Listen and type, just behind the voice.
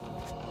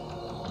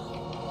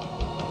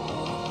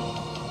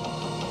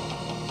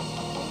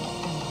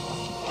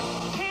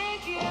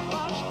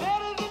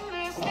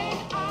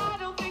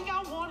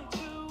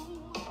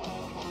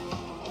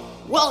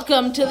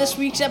Welcome to this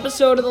week's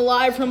episode of the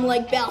Live from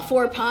Lake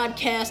Balfour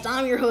podcast.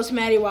 I'm your host,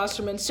 Maddie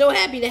Wasserman. So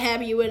happy to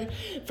have you in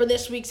for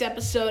this week's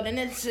episode, and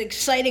it's an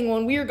exciting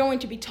one. We are going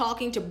to be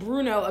talking to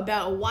Bruno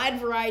about a wide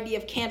variety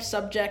of camp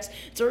subjects.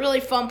 It's a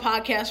really fun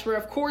podcast. We're,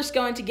 of course,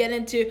 going to get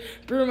into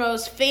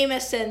Bruno's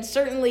famous and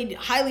certainly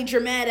highly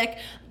dramatic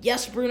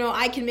 "Yes, Bruno,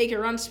 I Can Make a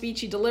Run" speech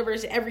he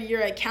delivers every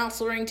year at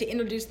Council Ring to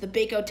introduce the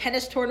Baco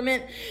Tennis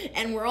Tournament.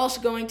 And we're also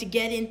going to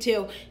get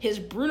into his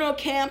Bruno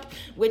Camp,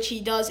 which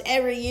he does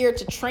every year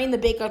to train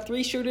the Baco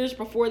three-shooters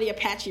before the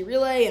Apache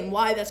Relay, and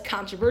why that's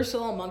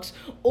controversial amongst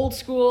old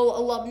school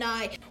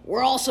alumni.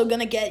 We're also going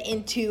to get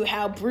into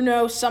how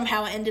Bruno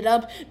somehow ended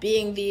up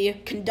being the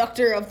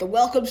conductor of the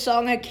welcome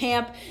song at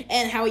camp,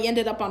 and how he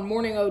ended up on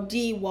Morning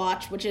OD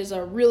Watch, which is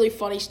a really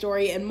funny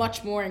story, and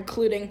much more,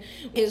 including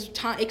his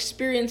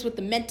experience with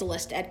the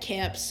Mentalist at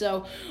camp.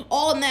 So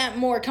all and that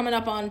more coming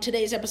up on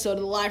today's episode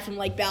of the Live from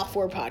Lake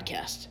Balfour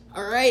podcast.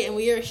 All right, and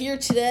we are here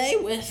today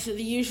with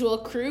the usual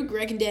crew,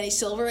 Greg and Danny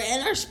Silver,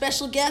 and our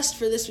special guest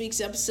for this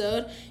week's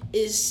episode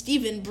is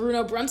Stephen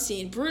Bruno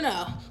Brunstein.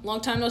 Bruno,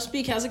 long time no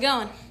speak. How's it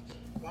going?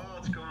 Well,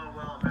 it's going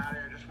well, Maddie.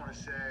 I just want to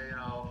say,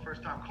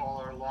 first-time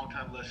caller,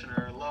 long-time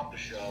listener, love the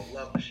show.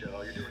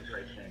 You're doing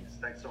great things.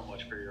 Thanks so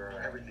much for your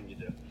everything you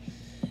do.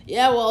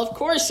 Yeah, well, of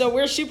course. So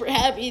we're super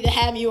happy to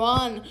have you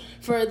on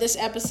for this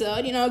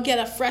episode, get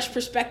a fresh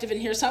perspective in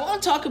here. So I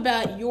want to talk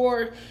about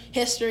your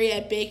history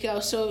at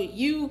Baco. So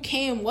you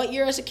came what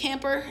year as a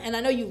camper? And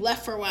I know you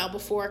left for a while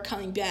before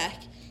coming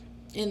back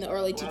in the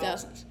early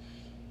 2000s.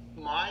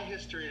 My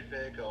history at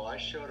Baco, I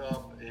showed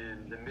up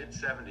in the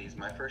mid-'70s.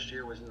 My first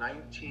year was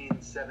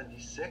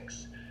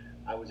 1976.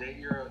 I was 8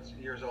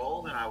 years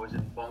old, and I was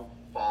in bunk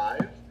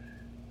 5.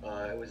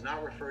 It was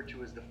not referred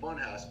to as the fun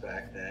house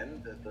back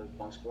then. The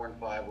bunks 4 and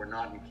 5 were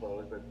not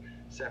enclosed, but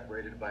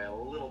separated by a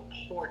little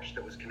porch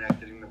that was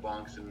connecting the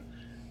bunks, and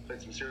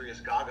played some serious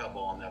gaga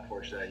ball on that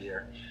porch that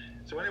year.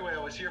 So anyway,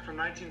 I was here from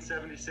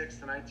 1976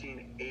 to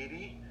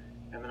 1980,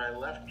 and then I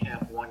left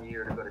camp 1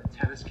 year to go to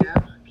tennis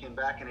camp. Came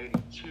back in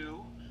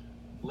 82,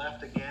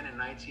 left again in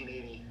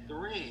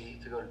 1983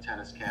 to go to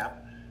tennis camp.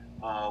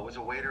 Was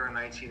a waiter in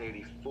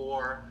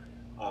 1984.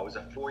 Was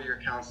a 4-year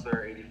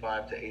counselor,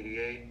 85 to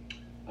 88.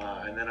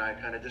 And then I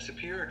kind of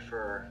disappeared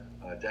for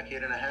a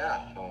decade and a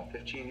half.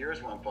 15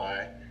 years went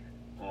by,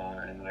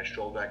 and then I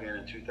strolled back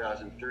in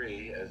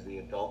 2003 as the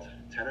adult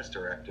tennis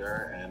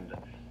director, and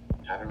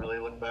haven't really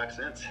looked back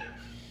since.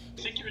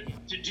 Do you think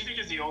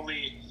you're the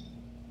only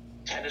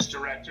tennis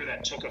director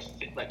that took a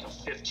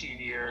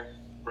 15-year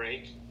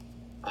break?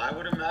 I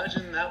would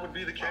imagine that would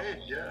be the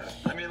case, yeah.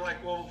 I mean,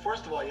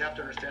 first of all, you have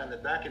to understand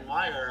that back in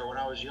my era, when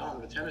I was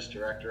young, the tennis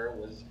director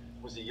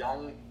was a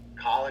young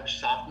college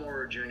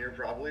sophomore or junior,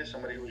 probably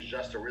somebody who was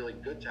just a really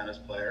good tennis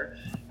player,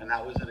 and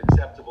that was an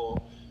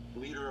acceptable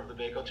leader of the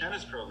Baco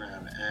tennis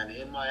program. And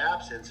in my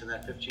absence in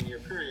that 15-year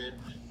period,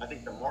 I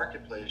think the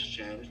marketplace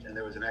changed, and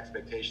there was an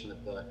expectation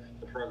that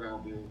the program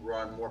would be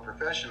run more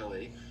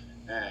professionally.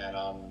 And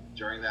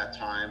during that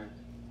time,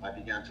 I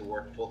began to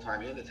work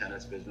full-time in the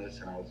tennis business,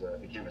 and I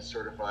became a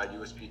certified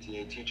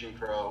USPTA teaching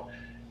pro.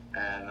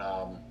 And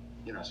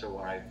so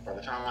by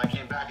the time I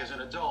came back as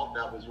an adult,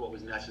 that was what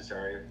was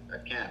necessary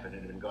at camp, and it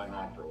had been going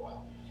on for a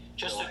while.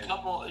 Just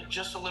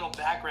a little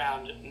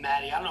background,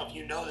 Maddie. I don't know if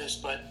you know this,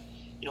 but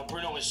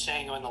Bruno was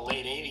saying in the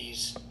late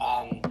 80s,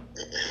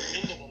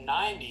 into the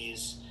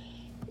 90s,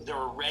 there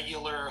were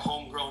regular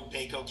homegrown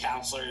Baco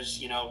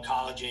counselors,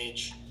 college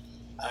age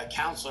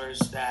counselors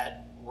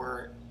that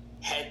were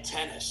head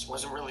tennis.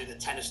 Wasn't really the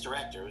tennis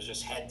director, it was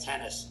just head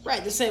tennis.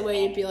 Right, the same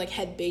way you'd be like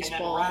head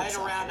baseball. And then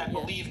around, I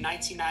believe,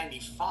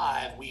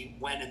 1995, we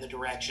went in the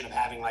direction of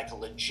having like a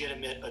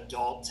legitimate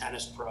adult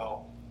tennis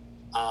pro.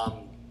 No,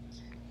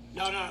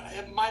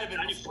 it might have been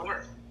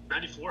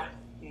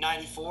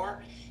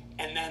 94.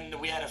 And then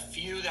we had a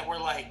few that were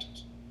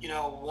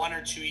 1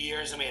 or 2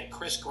 years, and we had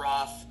Chris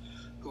Groff,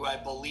 who I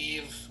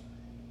believe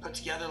put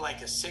together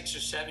like a 6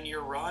 or 7 year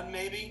run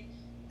maybe.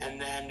 And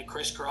then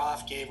Chris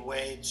Groff gave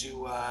way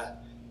to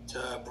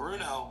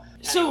Bruno.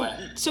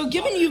 Anyway, so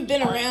given you've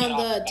been around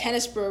the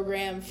tennis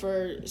program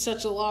for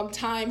such a long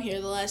time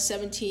here, the last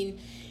 17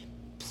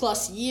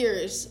 plus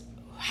years,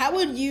 how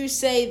would you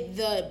say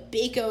the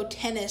Baco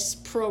tennis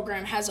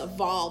program has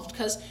evolved?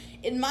 Because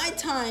in my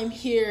time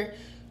here,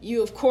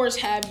 you of course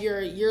have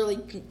your yearly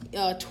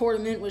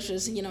tournament, which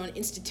is an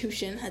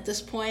institution at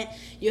this point.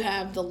 You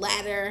have the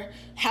ladder.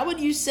 How would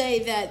you say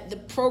that the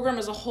program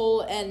as a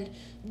whole and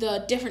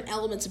the different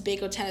elements of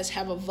Baco tennis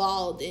have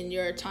evolved in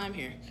your time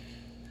here?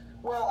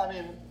 Well, I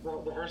mean,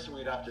 the first thing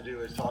we'd have to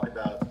do is talk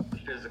about the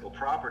physical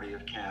property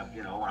of camp.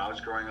 When I was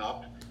growing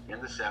up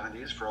in the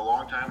 70s, for a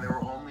long time, there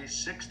were only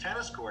 6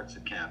 tennis courts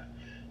at camp.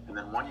 And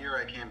then 1 year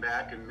I came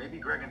back, and maybe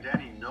Greg and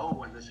Danny know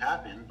when this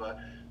happened, but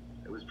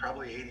it was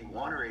probably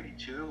 81 or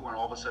 82 when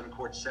all of a sudden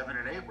courts 7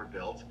 and 8 were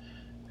built.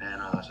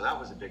 And so that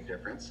was a big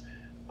difference.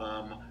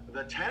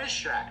 The tennis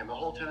shack and the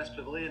whole tennis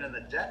pavilion and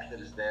the deck that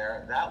is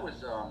there, that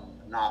was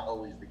not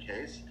always the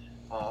case.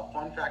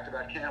 Fun fact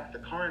about camp, the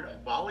current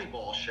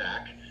volleyball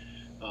shack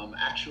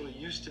actually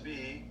used to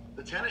be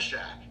the tennis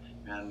shack.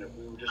 and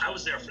we were just. I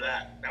was there for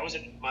that. That was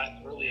in my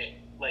early,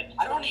 like.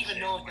 I don't even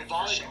know if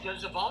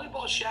does the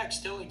volleyball shack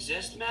still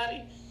exist,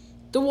 Maddie?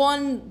 The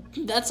one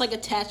that's like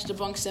attached to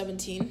bunk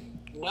 17.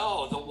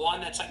 No, the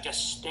one that's like a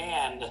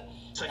stand.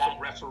 It's like a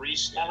referee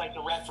stand. That like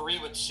the referee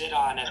would sit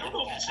on. I don't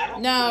know if it's there.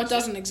 No, it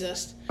doesn't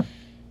exist.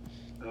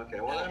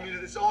 Okay, well, I mean,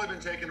 it's only been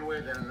taken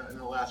away then in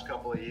the last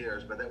couple of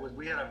years, but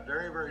we had a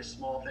very, very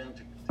small thing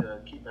to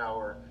keep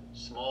our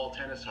small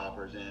tennis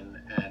hoppers in,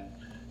 and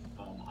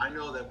I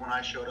know that when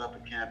I showed up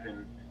at camp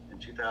in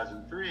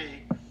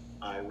 2003,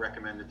 I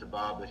recommended to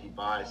Bob that he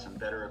buy some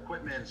better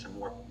equipment, some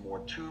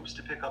more tubes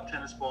to pick up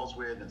tennis balls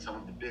with, and some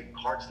of the big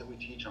carts that we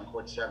teach on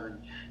court 7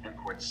 and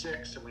court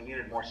 6, and we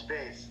needed more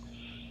space.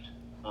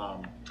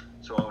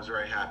 So I was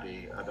very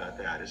happy about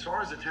that. As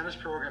far as the tennis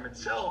program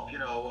itself,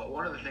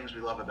 one of the things we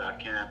love about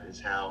camp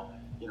is how,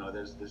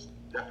 there's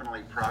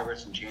definitely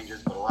progress and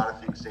changes, but a lot of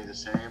things stay the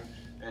same.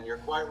 And you're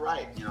quite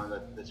right.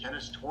 The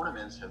tennis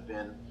tournaments have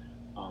been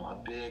a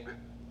big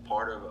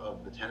part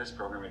of the tennis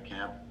program at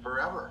camp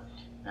forever.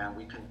 And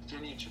we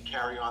continue to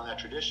carry on that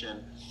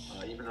tradition,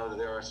 even though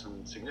there are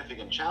some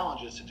significant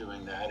challenges to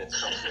doing that. It's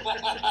something,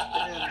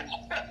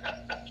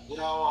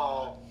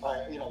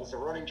 there's a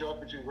running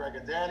joke between Greg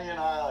and Danny and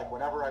I. Like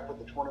whenever I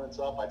put the tournaments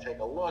up, I take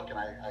a look and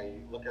I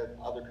look at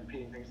other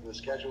competing things in the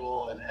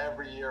schedule. And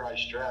every year I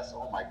stress,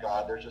 oh my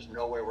God, there's just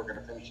no way we're going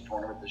to finish the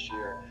tournament this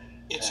year.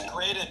 It's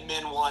great at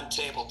Min 1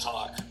 table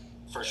talk,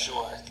 for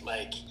sure.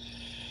 Like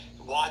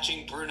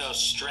watching Bruno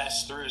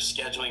stress through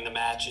scheduling the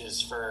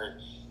matches for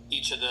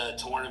each of the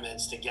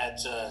tournaments to get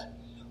to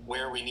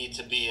where we need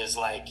to be is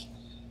like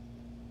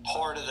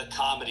part of the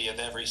comedy of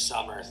every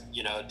summer,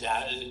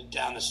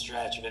 down the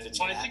stretch of if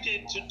it's. Well, I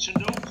think to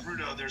know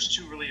Bruno, there's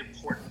two really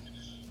important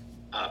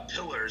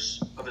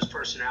pillars of his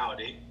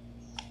personality,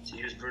 to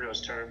use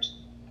Bruno's terms.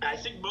 And I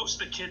think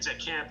most of the kids at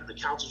camp and the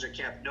counselors at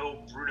camp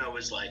know Bruno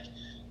is like,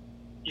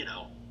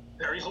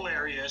 very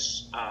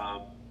hilarious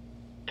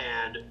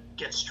and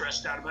gets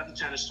stressed out about the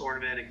tennis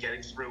tournament and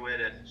getting through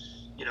it. And,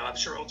 I'm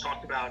sure he'll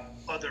talk about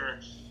other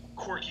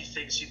quirky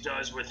things he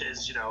does with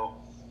his,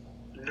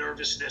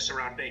 nervousness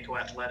around Baco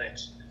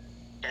athletics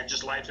and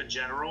just life in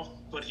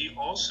general. But he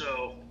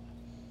also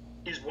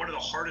is one of the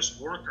hardest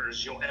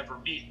workers you'll ever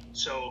meet.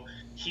 So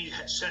he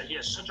has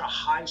such a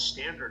high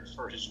standard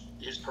for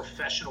his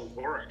professional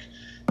work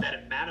that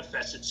it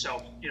manifests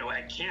itself,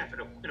 at camp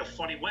in a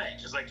funny way.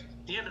 Because like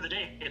at the end of the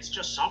day, it's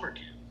just summer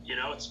camp.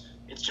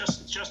 It's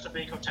just a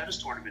Baco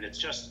tennis tournament. It's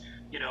just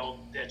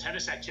a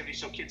tennis activity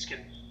so kids can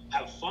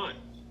have fun.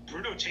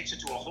 Bruno takes it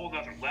to a whole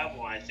nother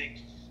level. I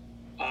think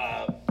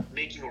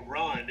making a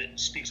run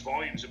speaks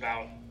volumes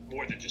about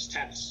more than just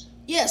tennis.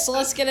 Yeah, so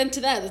let's get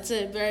into that. That's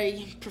a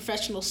very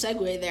professional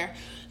segue there.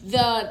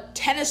 The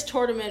tennis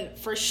tournament,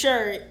 for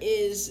sure,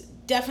 is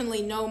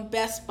definitely known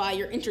best by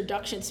your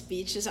introduction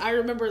speech. As I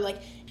remember,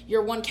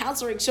 your one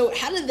counseling. So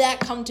how did that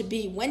come to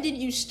be? When did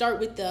you start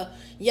with the,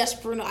 yes,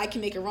 Bruno, I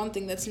can make a run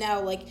thing that's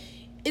now,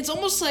 it's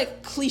almost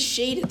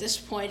cliched at this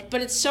point,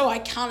 but it's so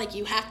iconic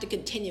you have to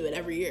continue it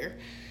every year.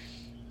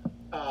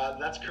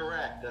 That's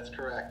correct.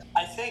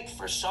 I think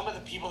for some of the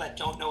people that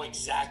don't know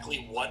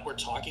exactly what we're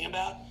talking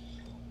about,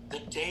 the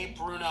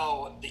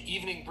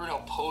evening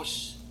Bruno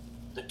posts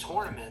the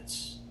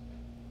tournaments,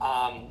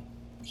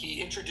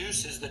 he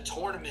introduces the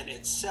tournament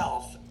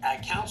itself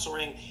at Council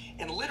Ring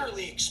and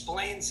literally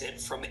explains it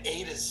from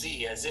A to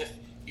Z as if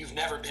you've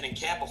never been in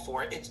camp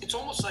before. It's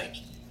almost like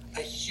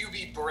a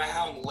Hubie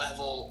Brown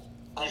level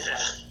of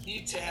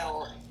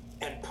detail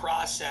and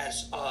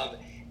process of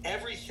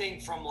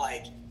everything from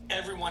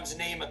everyone's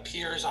name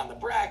appears on the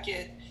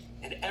bracket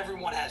and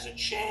everyone has a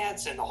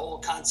chance and the whole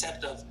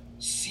concept of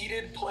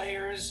seeded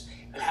players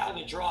and how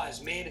the draw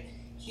is made.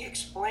 He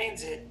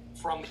explains it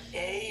from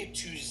A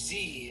to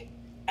Z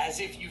as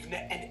if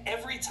and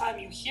every time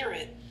you hear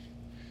it,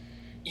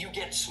 you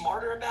get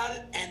smarter about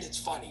it and it's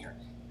funnier.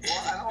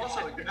 Well, and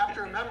also you have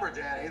to remember,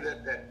 Danny,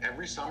 that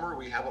every summer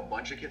we have a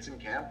bunch of kids in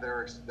camp that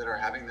are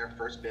having their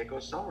first Baco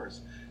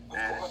summers.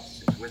 And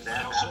with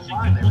that in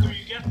mind, the older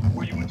you get,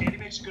 Danny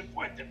makes a good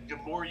point. The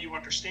more you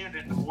understand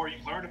it, the more you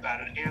learn about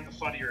it, and the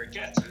funnier it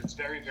gets. And it's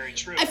very, very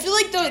true. I feel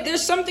like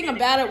there's something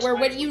about it where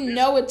when you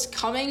know it's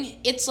coming,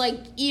 it's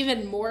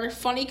even more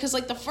funny because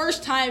the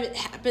first time it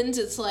happens,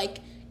 it's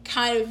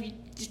kind of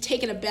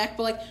taken aback,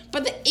 but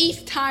the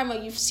 8th time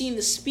you've seen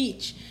the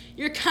speech,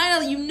 you're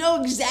kind of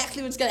know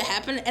exactly what's gonna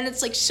happen, and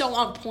it's so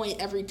on point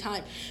every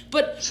time.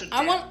 But so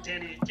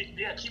Danny,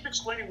 keep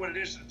explaining what it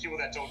is to the people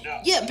that don't know.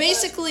 Yeah,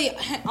 basically,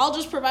 I'll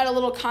just provide a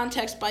little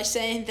context by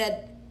saying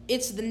that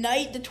it's the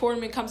night the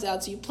tournament comes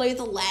out, so you play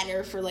the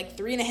ladder for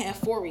 3.5,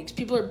 4 weeks.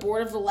 People are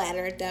bored of the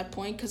ladder at that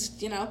point because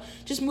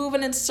just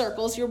moving in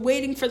circles. You're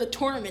waiting for the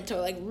tournament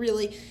to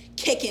really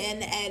kick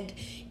in,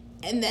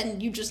 and then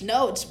you just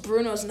know it's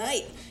Bruno's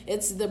night.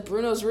 It's the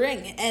Bruno's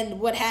ring, and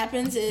what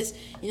happens is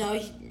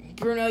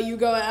Bruno, you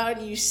go out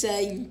and you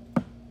say,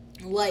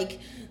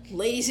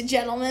 Ladies and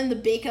gentlemen, the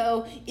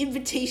Baco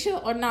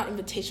Invitational, or not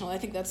Invitational, I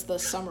think that's the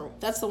summer.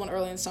 That's the one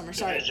early in summer,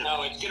 sorry.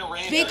 No, it's going to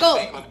rain.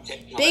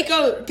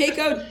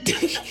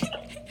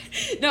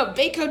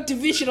 Baco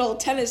Divisional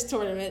Tennis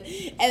Tournament.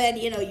 And then,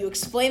 you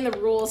explain the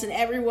rules and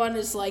everyone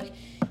is like,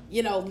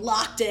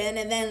 locked in.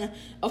 And then,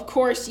 of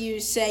course, you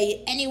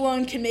say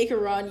anyone can make a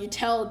run.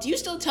 Do you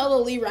still tell the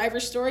Lee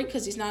Rivers story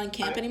because he's not in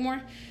camp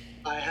anymore?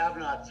 I have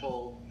not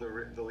told the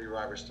Lee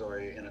Rivers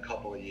story in a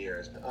couple of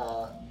years.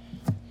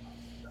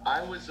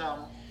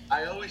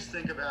 I always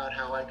think about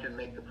how I can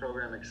make the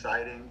program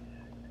exciting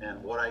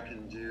and what I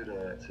can do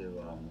to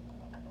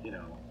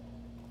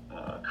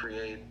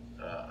create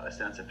a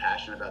sense of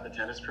passion about the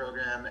tennis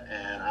program.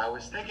 And I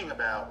was thinking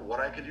about what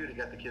I could do to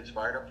get the kids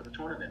fired up for the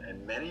tournament.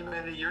 And many,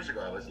 many years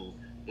ago, I was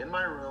in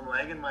my room,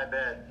 laying in my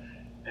bed,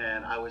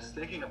 and I was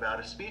thinking about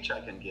a speech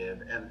I can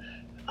give. And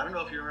I don't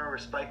know if you remember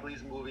Spike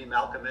Lee's movie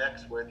Malcolm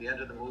X, where at the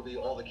end of the movie,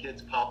 all the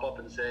kids pop up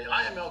and say,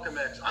 "I am Malcolm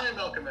X, I am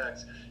Malcolm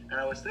X." And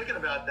I was thinking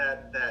about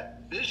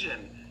that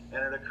vision,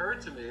 and it occurred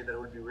to me that it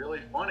would be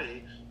really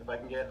funny if I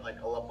can get like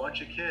a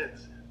bunch of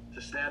kids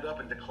to stand up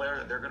and declare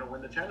that they're going to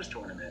win the tennis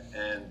tournament.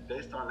 And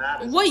based on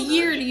that... What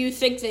year do you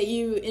think that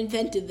you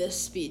invented this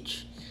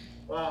speech?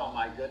 Oh,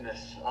 my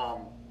goodness.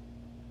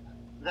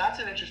 That's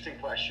an interesting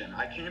question.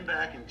 I came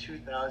back in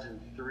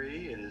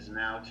 2003. It is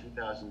now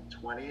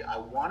 2020. I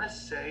want to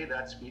say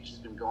that speech has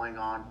been going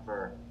on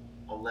for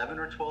 11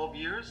 or 12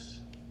 years.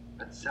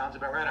 That sounds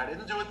about right. I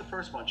didn't do it the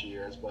first bunch of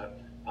years, but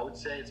I would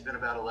say it's been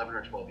about 11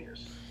 or 12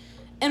 years.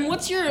 And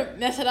what's your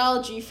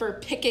methodology for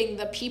picking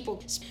the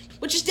people,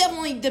 which is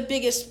definitely the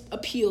biggest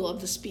appeal of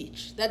the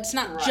speech? That's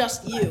not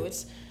just you.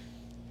 It's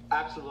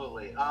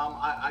Absolutely.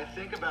 I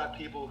think about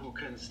people who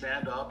can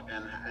stand up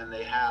and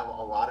they have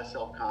a lot of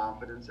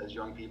self-confidence as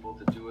young people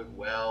to do it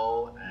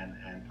well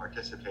and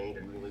participate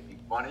and really be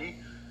funny.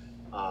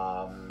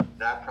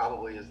 That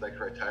probably is the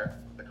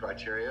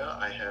criteria.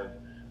 I have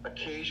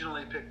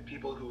occasionally picked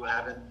people who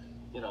haven't,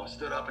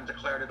 stood up and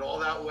declared it all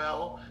that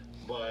well.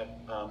 But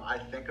I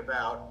think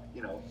about,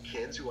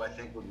 kids who I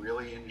think would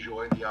really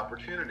enjoy the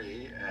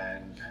opportunity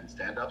and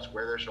stand up,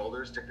 square their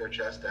shoulders, stick their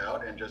chest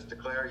out, and just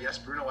declare, "Yes,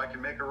 Bruno, I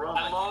can make a run."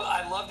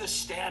 I love the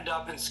stand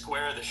up and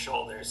square the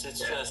shoulders. It's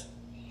just,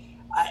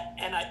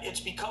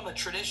 it's become a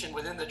tradition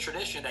within the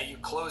tradition that you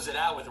close it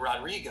out with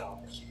Rodrigo.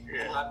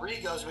 Yeah. And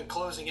Rodrigo's been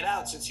closing it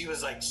out since he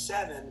was like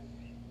 7,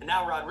 and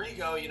now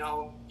Rodrigo,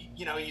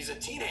 he's a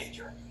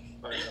teenager.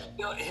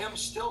 Him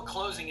still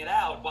closing it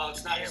out while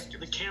it's not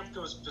the camp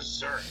goes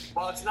berserk.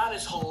 While it's not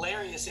as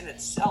hilarious in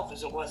itself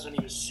as it was when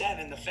he was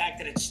 7, the fact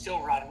that it's still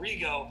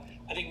Rodrigo,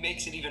 I think,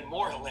 makes it even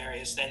more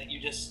hilarious. That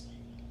you just,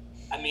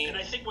 And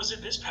I think, was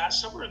it this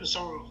past summer or the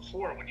summer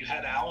before when you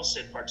had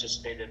Allison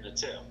participate in it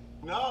too?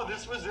 No,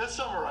 this was this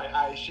summer.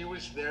 She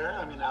was there.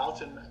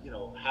 Allison,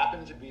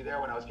 happened to be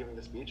there when I was giving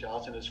the speech.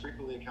 Allison is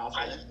frequently a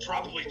counselor. I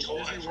probably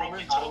told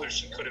her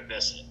she couldn't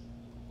miss it.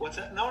 What's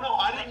that? No,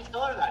 I didn't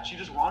tell her that. She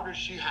just wandered.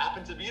 She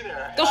happened to be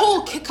there. The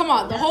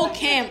whole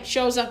camp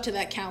shows up to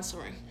that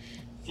counseling.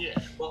 Yeah.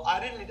 Well, I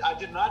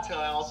did not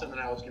tell Allison that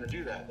I was going to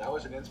do that. That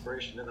was an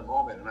inspiration in the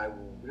moment, and I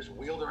just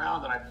wheeled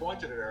around and I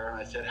pointed at her and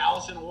I said,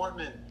 "Allison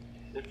Wortman,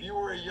 if you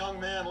were a young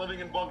man living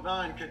in Bunk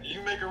 9, could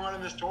you make a run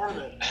in this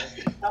tournament?" And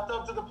she stepped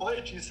up to the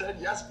plate. She said,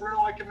 "Yes,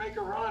 Bruno, I can make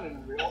a run."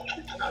 And we all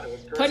freaked out. It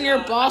was crazy. Putting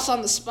your boss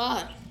on the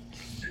spot.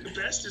 The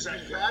best is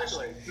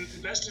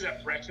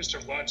at breakfast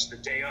or lunch the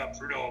day of.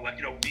 Bruno,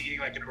 eating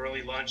like an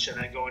early lunch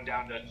and then going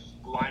down to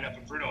line up,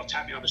 and Bruno will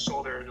tap me on the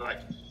shoulder and be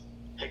like,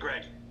 "Hey,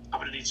 Greg, I'm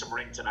gonna need some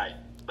ring tonight.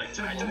 Like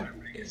tonight,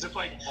 it's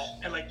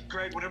like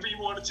Greg, whatever you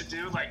wanted to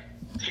do,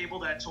 table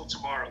that till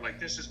tomorrow.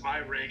 This is my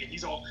ring." And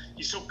he's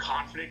so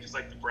confident because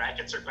the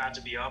brackets are about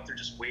to be up. They're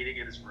just waiting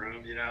in his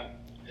room,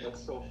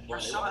 That's so funny. For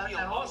some of the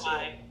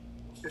alumni.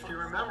 If you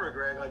remember,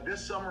 Greg,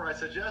 this summer I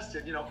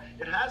suggested,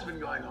 it has been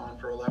going on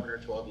for 11 or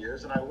 12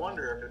 years, and I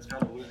wonder if it's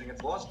kind of losing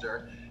its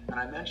luster. And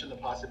I mentioned the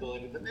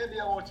possibility that maybe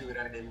I won't do it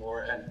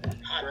anymore. And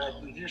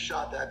Greg, you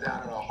shot that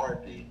down in a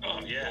heartbeat. Oh,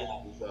 yeah.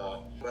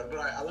 But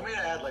let me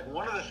add,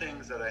 one of the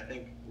things that I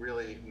think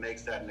really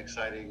makes that an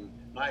exciting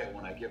night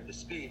when I give the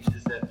speech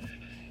is that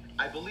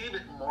I believe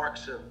it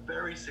marks a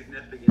very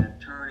significant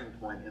turning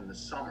point in the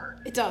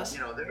summer. It does.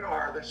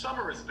 The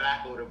summer is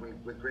backloaded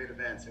with great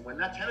events, and when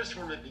that tennis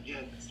tournament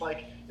begins,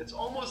 it's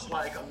almost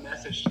like a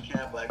message to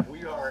camp,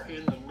 we are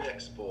in the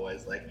mix,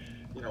 boys. We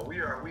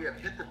have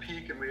hit the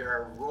peak and we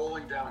are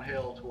rolling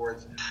downhill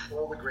towards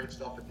all the great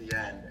stuff at the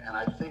end, and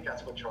I think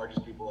that's what charges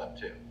people up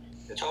too.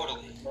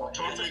 Totally. It's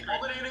a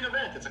culminating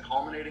event. It's a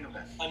culminating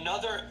event.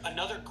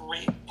 Another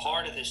great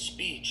part of this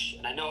speech,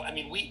 and I know,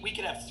 we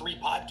could have 3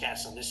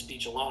 podcasts on this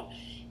speech alone,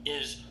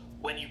 is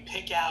when you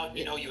pick out,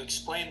 you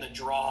explain the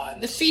draw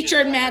and the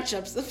featured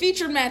matchups.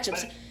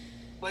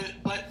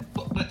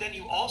 But then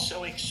you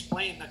also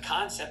explain the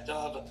concept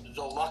of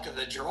the luck of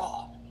the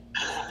draw.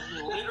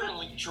 You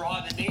literally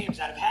draw the names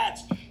out of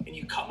hats, and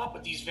you come up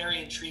with these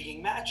very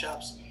intriguing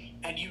matchups.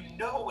 And you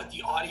know what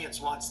the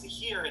audience wants to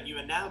hear, and you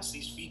announce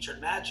these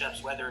featured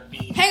matchups, whether it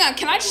be. Hang on,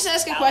 can I just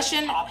ask a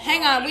question?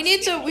 Hang on, we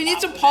need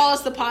to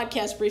pause the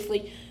podcast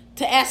briefly.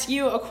 to ask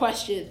you a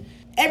question.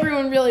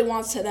 Everyone really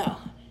wants to know.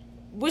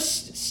 Was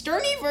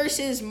Sterney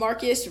versus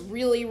Marcus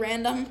really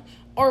random?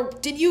 Or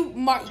did you...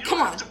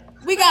 Come on.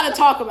 We got to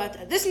talk about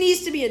that. This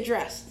needs to be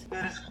addressed.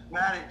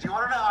 Maddie, do you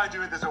want to know how I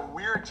do it? There's a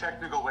weird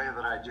technical way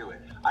that I do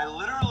it. I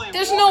literally...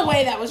 There's no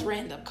way that was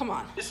random. Come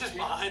on. This is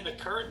behind the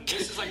curtain.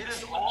 This is like... It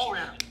is all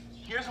random.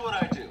 Here's what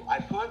I do.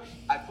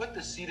 I put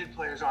the seeded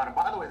players on. And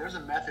by the way, there's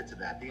a method to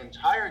that. The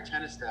entire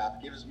tennis staff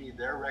gives me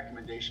their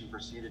recommendation for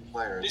seeded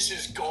players. This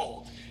is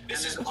gold.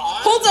 This is...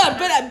 Hold up,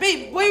 but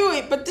babe,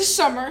 wait. But this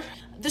summer,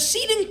 the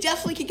seeding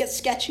definitely could get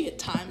sketchy at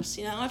times.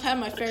 You know, I've had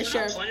my fair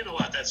share. He's not playing a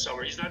lot that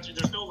summer. He's not...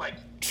 There's no, like...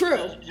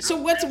 True.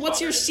 So what's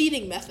your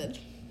seeding method?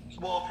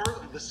 Well,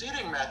 the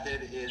seeding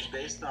method is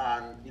based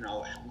on,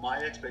 my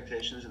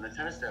expectations and the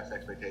tennis staff's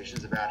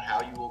expectations about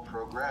how you will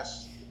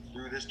progress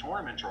through this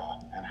tournament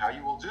draw and how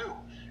you will do.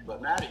 But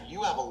Maddie,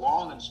 you have a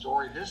long and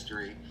storied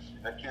history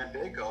at Camp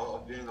Baco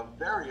of being a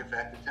very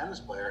effective tennis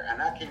player, and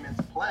that came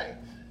into play.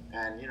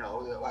 And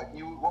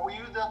what were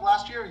you that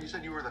last year? You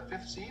said you were the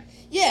 5th seed?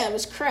 Yeah, it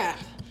was crap,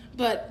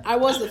 but I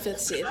was the 5th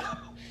seed.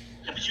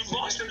 Yeah, but you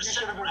lost in the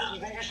second round.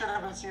 You think you should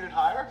have been seeded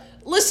higher?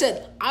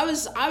 Listen, I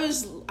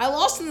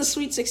lost in the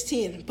Sweet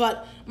 16,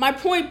 but my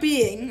point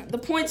being, the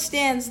point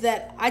stands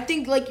that I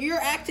think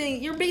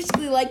you're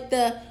basically like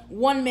the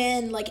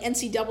one-man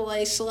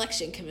NCAA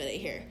selection committee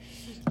here.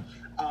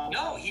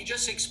 No, he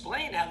just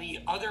explained how the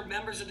other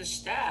members of the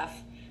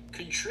staff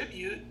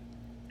contribute.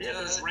 Yeah,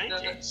 there's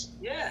rankings.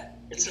 Yeah.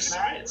 It's a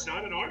science,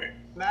 not an art.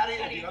 Maddie,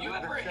 Have you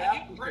ever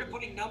heard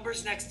putting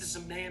numbers next to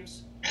some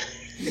names?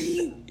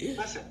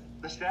 Listen,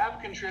 the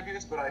staff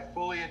contributes, but I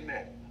fully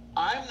admit,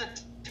 I'm the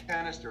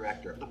tennis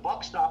director. The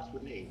buck stops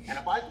with me. And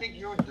if I think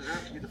you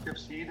deserve to be the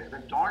 5th seed,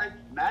 then darn it,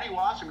 Maddie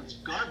Wasserman's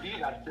going to be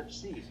that 5th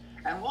seed.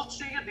 And we'll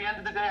see at the end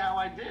of the day how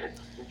I did.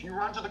 If you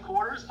run to the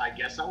quarters, I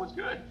guess I was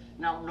good.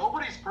 Now,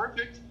 nobody's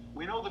perfect.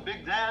 We know the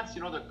big dance,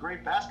 the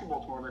great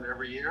basketball tournament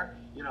every year.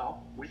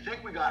 We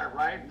think we got it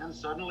right, and then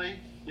suddenly,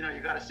 you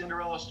got a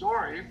Cinderella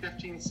story,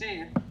 15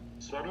 seed,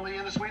 suddenly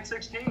in the Sweet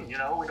 16.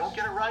 We don't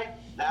get it right.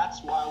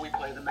 That's why we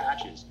play the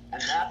matches.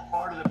 And that's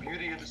part of the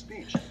beauty of the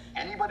speech.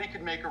 Anybody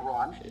can make a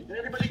run, and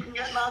anybody can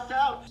get knocked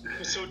out.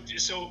 So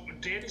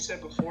Danny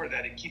said before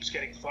that it keeps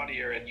getting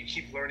funnier and you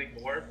keep learning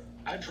more.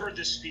 I've heard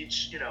this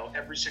speech,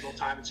 every single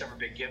time it's ever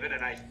been given,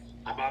 and I'm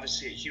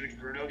obviously a huge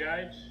Bruno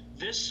guy.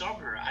 This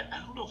summer, I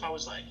don't know if I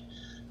was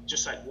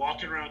just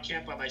walking around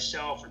camp by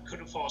myself or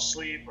couldn't fall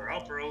asleep or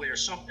up early or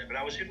something, but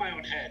I was in my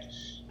own head.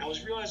 And I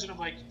was realizing,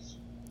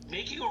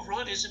 making a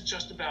run isn't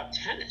just about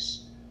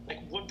tennis.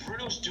 What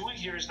Bruno's doing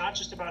here is not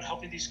just about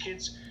helping these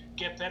kids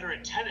get better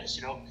at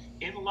tennis.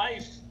 In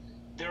life,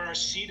 there are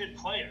seeded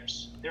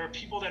players. There are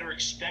people that are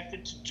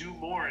expected to do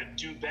more and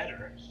do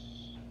better.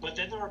 But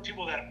then there are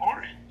people that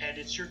aren't. And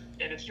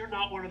if you're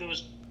not one of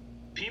those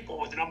people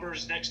with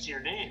numbers next to your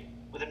name,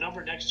 with a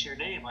number next to your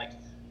name,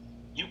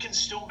 you can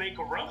still make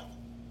a run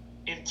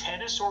in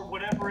tennis or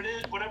whatever it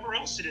is, whatever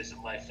else it is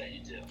in life that you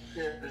do.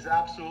 Yeah, there's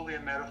absolutely a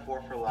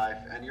metaphor for life,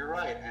 and you're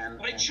right.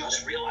 And I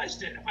just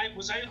realized it. Am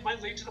I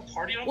late to the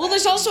party on that? Well,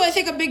 there's also, I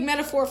think, a big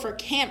metaphor for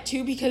camp,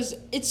 too, because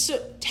it's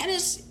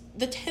tennis.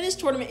 The tennis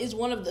tournament is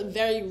one of the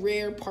very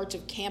rare parts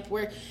of camp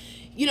where,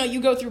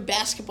 you go through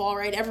basketball,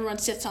 right? Everyone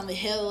sits on the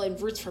hill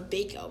and roots for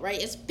Baco, right?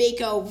 It's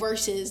Baco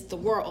versus the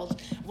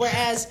world.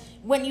 Whereas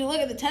when you look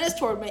at the tennis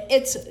tournament,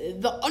 it's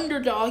the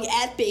underdog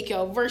at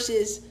Baco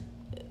versus,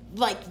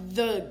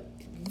 the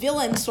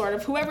villain, sort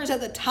of, whoever's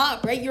at the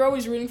top, right? You're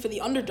always rooting for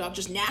the underdog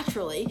just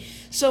naturally.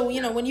 So,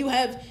 when you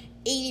have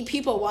 80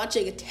 people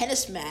watching a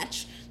tennis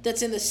match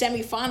that's in the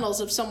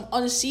semifinals of some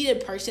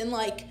unseeded person,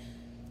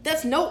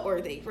 that's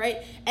noteworthy, right?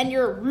 And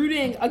you're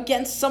rooting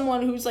against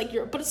someone who's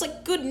but it's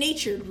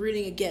good-natured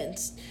rooting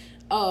against,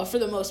 for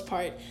the most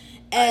part.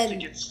 And I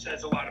think it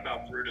says a lot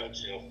about Bruno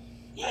too.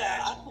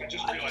 Yeah, I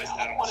just realized that.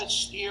 I don't want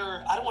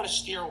to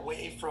steer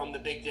away from the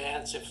big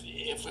dance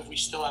if we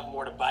still have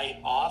more to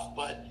bite off.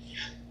 But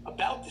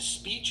about the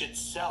speech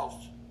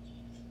itself,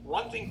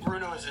 one thing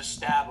Bruno has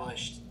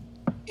established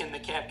in the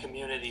camp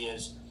community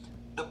is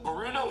the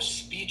Bruno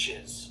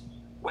speeches,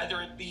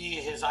 whether it be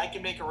his "I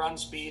Can Make a Run"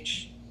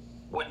 speech,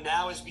 what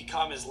now has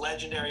become his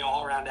legendary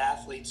all-around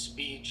athlete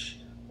speech,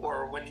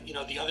 or when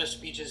the other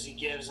speeches he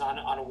gives on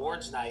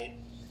awards night.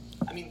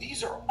 I mean,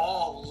 these are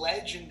all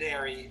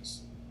legendary.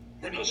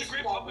 Those are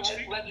great public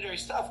speaking. Legendary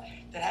stuff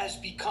that has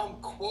become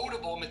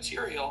quotable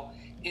material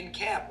in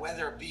camp,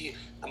 whether it be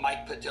the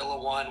Mike Padilla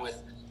one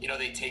with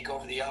they take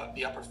over the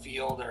upper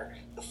field, or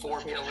the four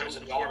pillars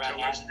of the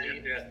all-around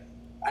athlete. Yeah.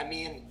 I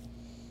mean,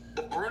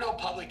 the Bruno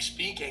public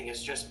speaking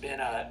has just been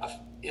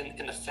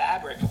in the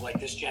fabric of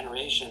this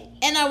generation.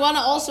 And I want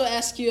to also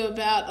ask you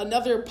about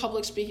another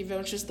public speaking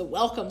event, which is the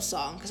welcome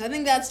song, because I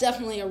think that's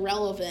definitely a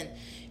relevant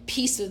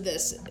piece of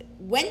this.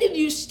 When did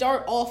you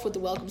start off with the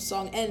welcome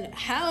song, and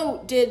how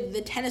did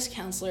the tennis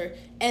counselor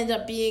end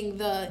up being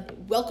the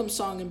welcome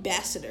song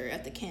ambassador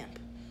at the camp?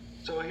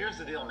 So here's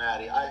the deal,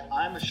 Maddie.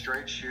 I'm a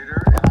straight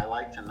shooter, and I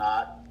like to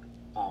not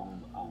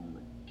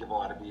give a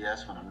lot of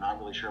BS when I'm not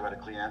really sure about a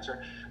clear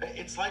answer.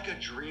 It's like a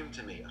dream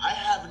to me. I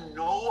have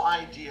no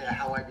idea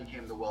how I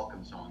became the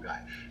welcome song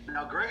guy.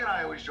 Now, Greg and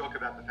I always joke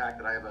about the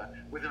fact that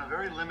within a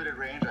very limited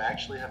range, I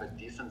actually have a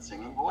decent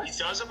singing voice.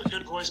 He does have a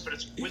good voice, but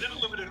it's within a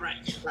limited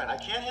range. Right, I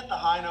can't hit the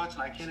high notes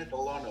and I can't hit the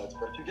low notes,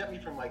 but if you get me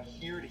from like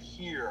here to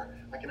here,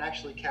 I can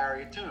actually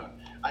carry a tune.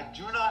 I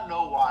do not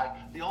know why.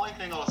 The only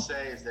thing I'll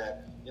say is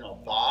that,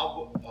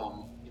 Bob,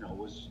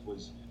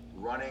 was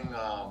running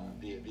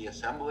the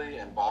assembly,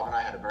 and Bob and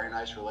I had a very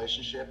nice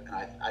relationship, and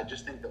I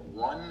just think that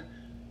one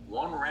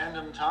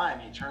random time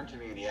he turned to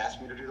me and he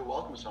asked me to do the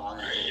welcome song,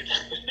 and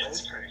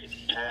That's great.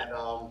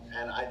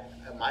 and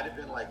it might have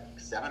been like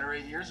 7 or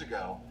 8 years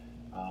ago,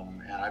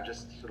 and I've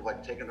just sort of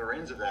like taken the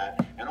reins of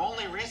that, and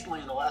only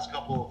recently in the last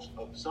couple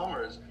of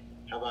summers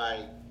have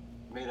I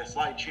made a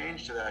slight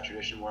change to that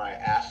tradition where I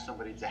ask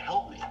somebody to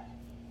help me.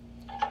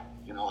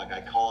 Like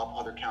I call up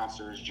other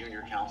counselors,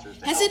 junior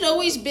counselors. Has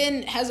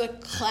a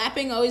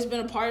clapping always been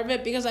a part of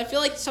it? Because I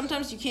feel like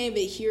sometimes you can't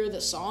even hear the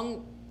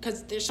song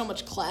because there's so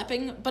much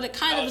clapping, but it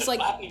kind of is like...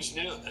 Clapping's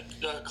new.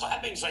 The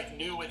clapping's like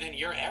new within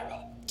your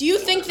era. Do you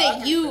think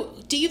that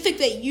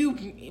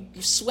you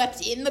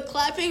swept in the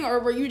clapping, or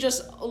were you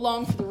just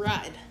along for the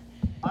ride?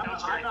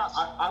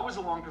 I was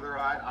along for the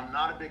ride. I'm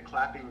not a big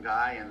clapping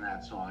guy in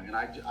that song, and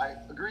I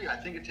agree. I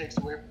think it takes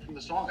away from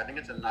the song. I think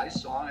it's a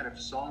nice song, and if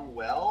sung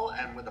well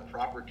and with a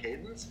proper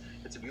cadence,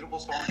 it's a beautiful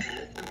song to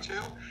listen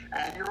to.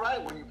 And you're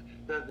right, when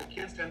the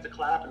kids tend to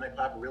clap, and they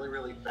clap really,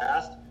 really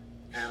fast,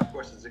 and of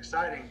course it's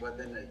exciting, but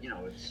then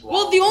it's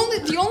well, the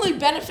only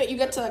benefit you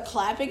get to the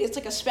clapping is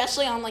like,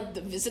 especially on like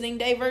the visiting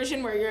day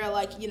version where you're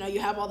like,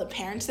 you have all the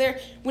parents there.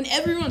 When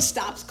everyone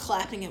stops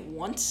clapping at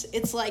once,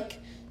 it's like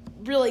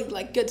really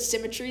like good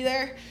symmetry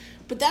there.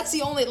 But that's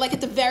the only, like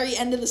at the very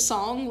end of the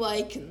song,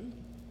 like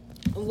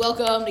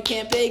welcome to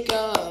Camp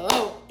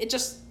Baco, it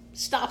just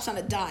stops on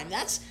a dime.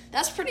 That's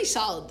pretty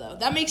solid though.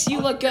 That makes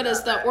you look good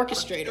as the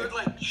orchestrator. Good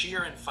like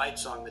cheer and fight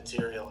song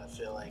material, I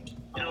feel like.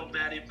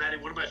 Maddie,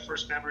 one of my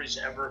first memories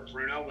ever of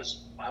Bruno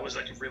was I was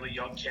like a really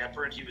young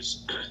camper, and he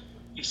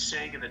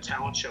sang in the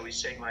talent show. He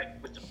sang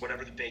like with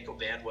whatever the Baco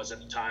band was at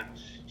the time.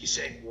 He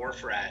sang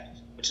Wharf Rat,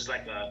 which is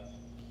like a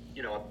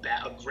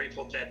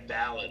Grateful Dead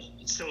ballad.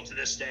 And still to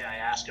this day, I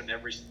ask him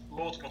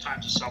multiple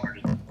times a summer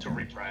to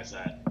reprise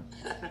that.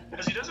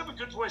 Because he does have a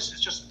good voice.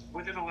 It's just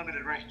within a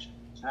limited range.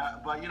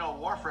 But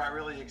Wharf Rat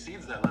really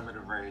exceeds that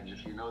limited range.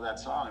 If you know that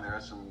song, there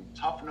are some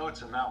tough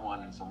notes in that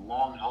one and some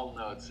long held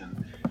notes,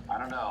 and I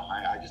don't know.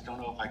 I just don't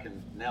know if I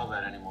can nail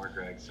that anymore,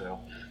 Greg. So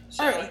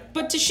all right,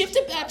 but to shift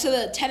it back to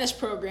the tennis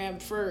program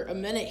for a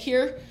minute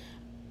here,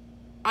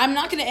 I'm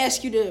not going to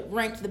ask you to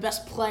rank the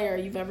best player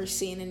you've ever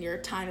seen in your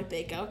time at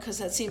Baco, because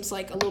that seems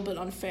like a little bit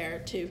unfair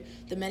to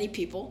the many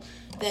people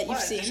that you've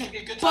seen. This would be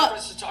a good time for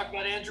us to talk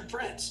about Andrew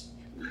Prince.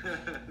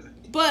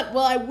 But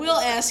what I will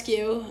ask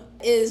you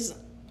is,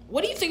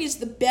 what do you think is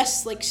the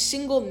best like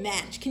single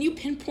match? Can you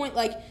pinpoint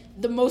like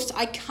the most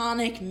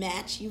iconic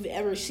match you've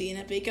ever seen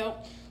at Baco?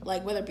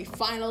 Like whether it be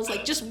finals,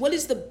 like just what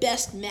is the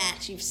best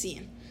match you've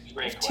seen?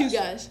 Great Two question.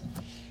 guys.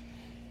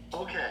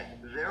 Okay,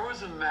 there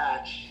was a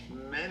match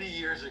many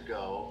years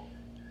ago,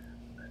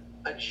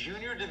 a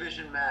junior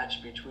division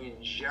match between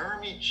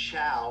Jeremy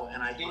Chow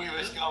and I knew he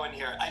was going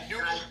here. I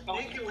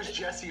think it was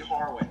Jesse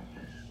Harwin,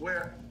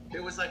 where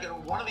it was like in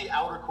one of the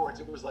outer courts.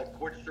 It was like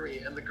court 3,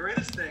 and the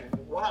greatest thing,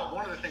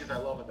 one of the things I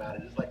love about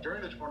it is like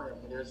during the tournament,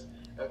 there's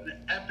an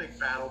epic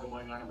battle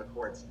going on in the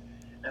courts,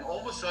 and all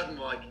of a sudden,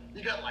 like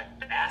you got like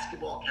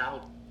basketball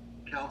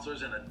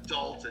counselors and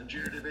adults and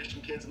junior division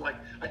kids, and like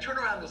I turn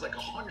around, there's like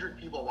 100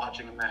 people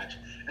watching a match,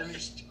 and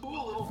these two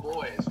little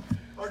boys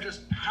are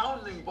just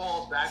pounding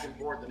balls back and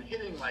forth and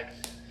hitting like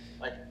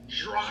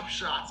drop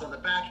shots on the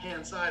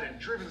backhand side and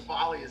driven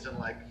volleys and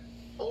like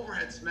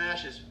overhead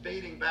smashes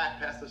fading back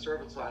past the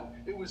service line.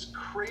 It was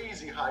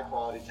crazy high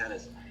quality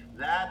tennis.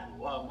 That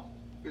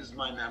is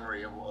my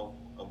memory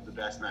of the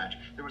best match.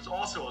 There was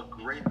also a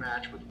great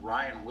match with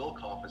Ryan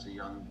Wilkoff as a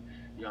young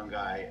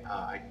guy.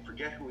 I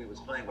forget who he was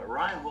playing, but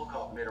Ryan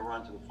Wilkoff made a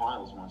run to the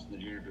finals once in the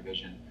junior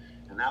division,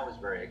 and that was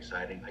very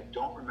exciting. I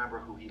don't remember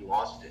who he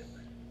lost to,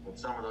 but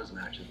some of those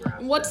matches were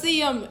outstanding. What's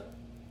the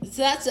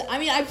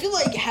I feel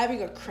like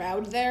having a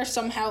crowd there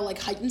somehow like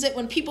heightens it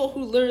when people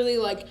who literally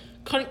like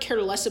couldn't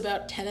care less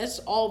about tennis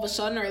all of a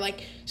sudden are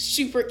like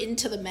super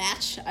into the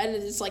match, and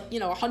it's like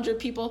 100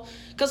 people.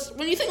 Because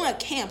when you think about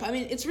camp, I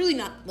mean, it's really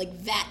not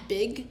like that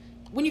big.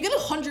 When you get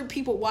 100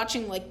 people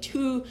watching like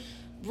two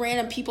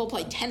random people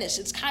play tennis,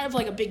 it's kind of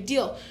like a big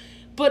deal.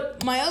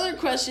 But my other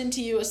question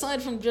to you,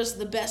 aside from just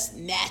the best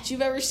match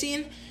you've ever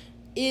seen,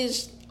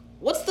 is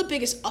what's the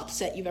biggest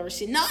upset you've ever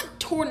seen? Not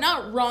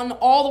run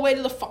all the way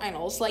to the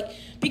finals, like,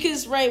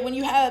 because right when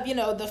you have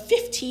the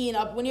 15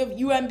 up, when you have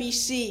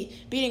UMBC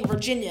beating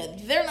Virginia,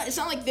 it's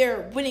not like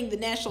they're winning the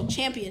national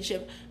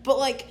championship, but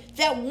like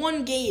that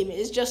one game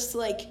is just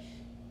like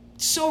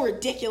so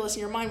ridiculous in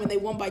your mind when they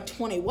won by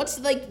 20. What's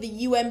like the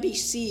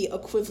UMBC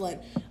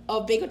equivalent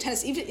of Baco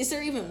tennis? Is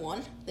there even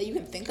one that you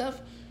can think of?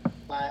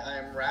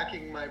 I'm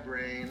racking my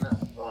brain.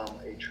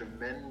 A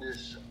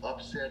tremendous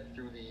upset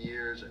through the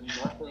years.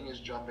 Nothing is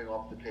jumping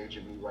off the page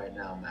of me right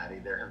now, Maddie.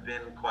 There have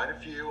been quite a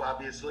few,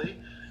 obviously.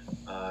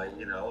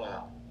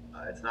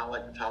 It's not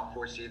like the top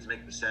 4 seeds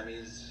make the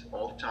semis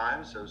all the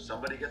time, so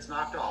somebody gets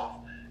knocked off,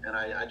 and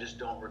I just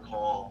don't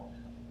recall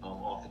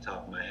off the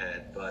top of my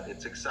head. But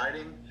it's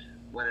exciting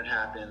when it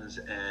happens,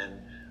 and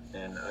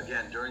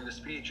again, during the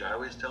speech, I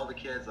always tell the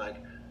kids,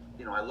 like,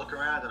 I look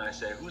around and I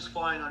say, who's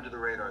flying under the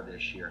radar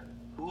this year?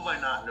 Who have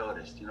I not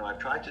noticed? I've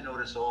tried to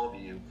notice all of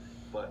you,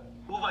 but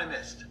who have I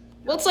missed?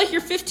 Well, it's like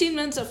your 15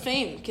 minutes of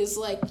fame, because,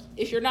 like,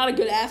 if you're not a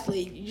good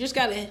athlete, you just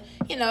gotta,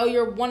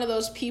 you're one of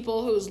those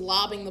people who's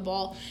lobbing the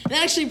ball. And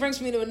that actually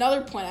brings me to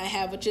another point I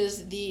have, which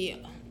is the,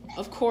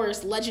 of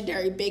course,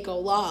 legendary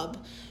Baco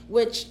lob,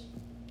 which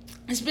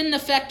has been in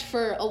effect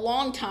for a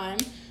long time.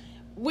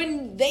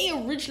 When they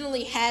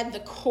originally had the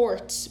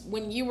courts,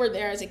 when you were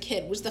there as a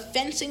kid, was the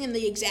fencing in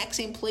the exact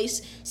same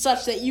place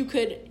such that you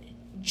could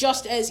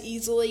just as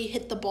easily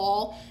hit the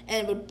ball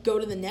and it would go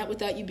to the net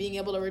without you being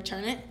able to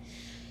return it?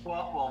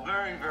 Well,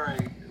 very, very,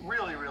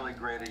 really, really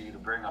great of you to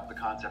bring up the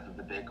concept of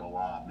the Baco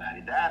lob,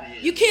 Maddie. That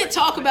is... You can't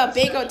talk about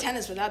Baco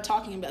tennis without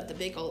talking about the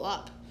Baco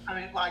lob. I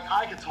mean,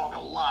 I could talk a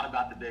lot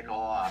about the Baco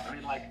lob. I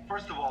mean,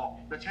 first of all,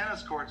 the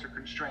tennis courts are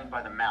constrained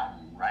by the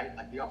mountain, right?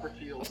 Like, the upper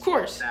field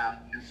slopes down,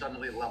 and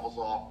suddenly it levels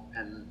off,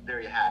 and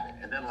there you have it.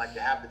 And then,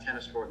 you have the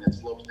tennis court, and it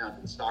slopes down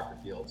to the soccer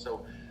field.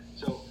 So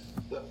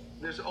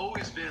there's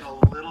always been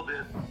a little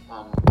bit,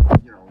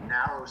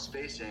 narrow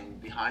spacing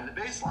behind the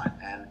baseline,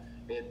 and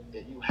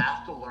you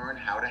have to learn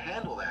how to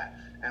handle that.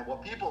 And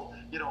what people,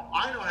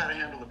 I know how to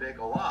handle the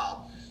Baco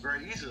lob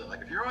very easily.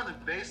 Like, if you're on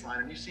the baseline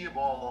and you see a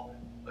ball,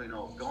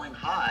 going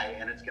high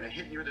and it's going to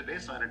hit near the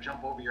baseline or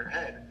jump over your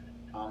head,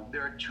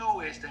 there are 2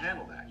 ways to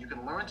handle that. You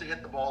can learn to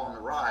hit the ball on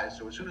the rise,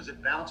 so as soon as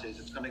it bounces,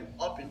 it's coming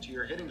up into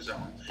your hitting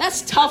zone.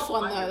 That's a tough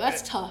one, though.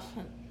 That's tough.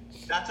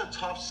 That's a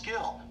tough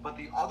skill. But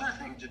the other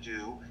thing to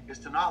do is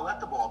to not let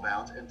the ball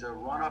bounce and to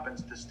run up and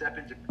to step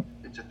into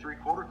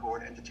 3/4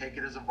 court and to take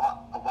it as a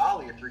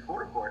volley at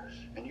 3/4 court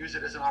and use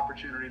it as an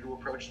opportunity to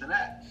approach the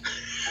net.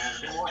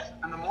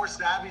 And the more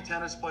savvy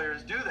tennis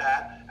players do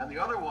that, and the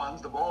other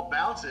ones, the ball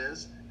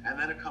bounces and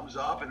then it comes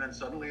up and then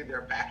suddenly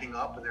they're backing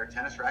up and their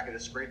tennis racket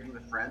is scraping the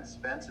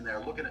fence and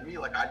they're looking at me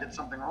like I did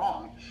something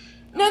wrong.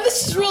 No,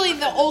 this is really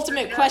the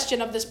ultimate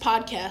question of this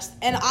podcast,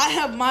 and I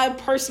have my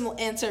personal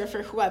answer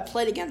for who I've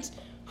played against.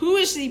 Who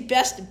is the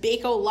best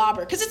Baco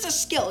lobber? Because it's a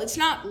skill. It's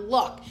not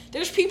luck.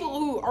 There's people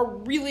who are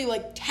really,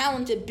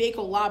 talented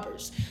Baco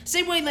lobbers.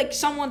 Same way,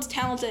 someone's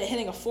talented at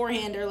hitting a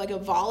forehand or, a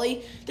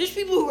volley. There's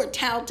people who are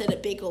talented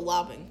at Baco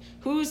lobbing.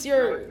 Who's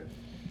your...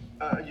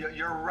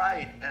 You're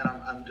right, and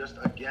I'm just,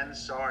 again,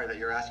 sorry that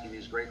you're asking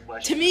these great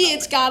questions. To me,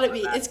 it's got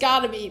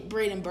to be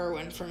Braden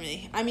Berwin for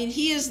me. I mean,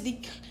 he is the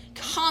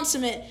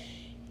consummate...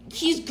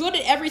 He's good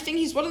at everything.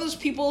 He's one of those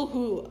people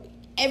who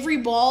every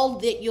ball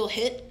that you'll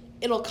hit,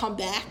 it'll come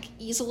back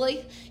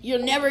easily. You're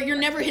never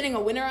hitting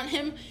a winner on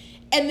him.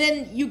 And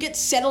then you get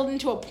settled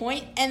into a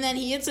point, and then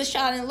he hits a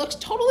shot, and it looks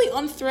totally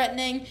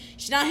unthreatening.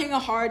 He's not hitting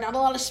it hard, not a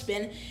lot of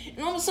spin.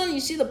 And all of a sudden, you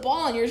see the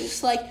ball, and you're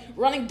just,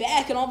 running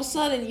back, and all of a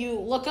sudden, you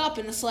look up,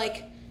 and it's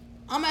like,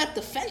 I'm at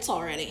the fence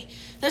already.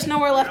 There's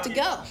nowhere left to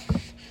go.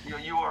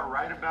 You are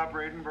right about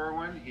Braden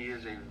Berwin. He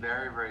is a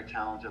very, very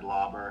talented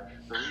lobber.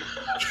 The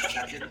reason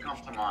that didn't come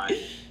to mind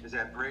is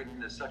that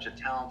Braden is such a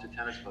talented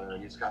tennis player.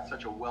 He's got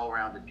such a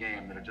well-rounded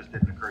game that it just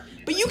didn't occur to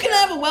me. But you can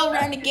have a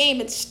well-rounded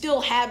game and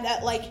still have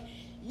that,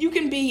 you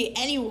can be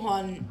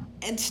anyone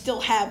and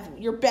still have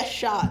your best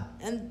shot.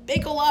 And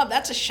Baco lob,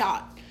 that's a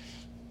shot.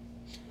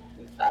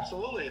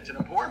 Absolutely. It's an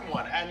important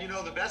one. And,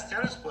 the best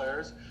tennis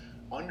players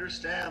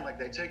understand,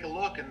 they take a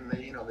look and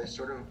they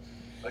sort of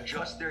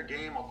adjust their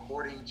game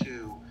according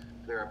to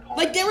their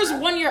opponent. There was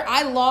one year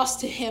I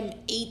lost to him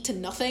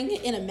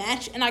 8-0 in a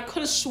match, and I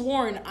could have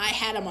sworn I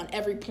had him on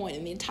every point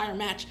in the entire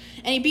match.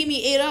 And he beat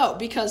me 8-0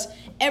 because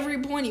every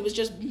point he was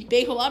just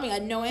Baco lobbing. I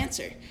had no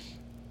answer.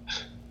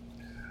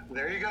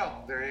 There you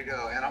go.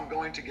 And I'm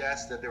going to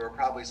guess that there were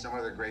probably some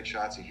other great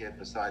shots he hit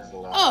besides the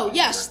lob. Oh,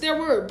 yes, there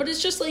were. But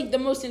it's just the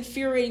most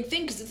infuriating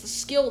thing because it's a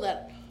skill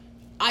that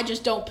I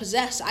just don't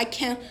possess. I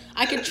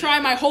could try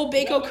my whole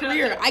Baco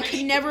career. I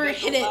could never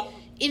hit it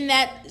in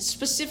that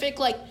specific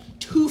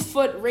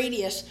 2-foot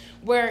radius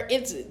where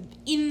it's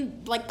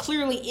in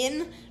clearly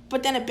in,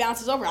 but then it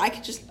bounces over. I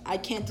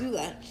can't do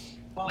that.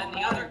 When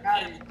the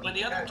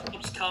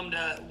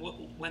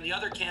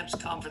other camps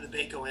come for the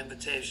Baco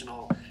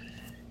Invitational,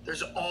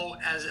 there's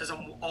as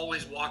I'm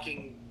always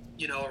walking,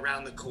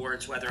 around the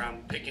courts, whether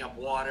I'm picking up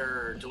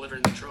water or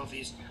delivering the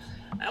trophies,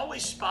 I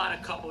always spot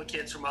a couple of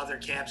kids from other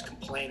camps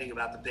complaining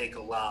about the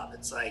Baco lob.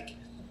 It's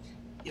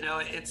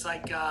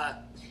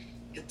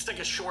it's like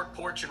a short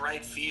porch in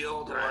right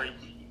field, or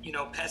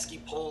pesky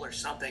pole or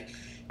something.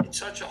 It's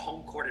such a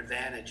home court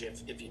advantage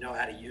if you know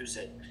how to use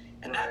it,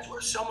 and that's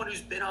where someone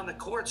who's been on the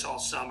courts all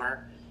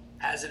summer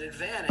has an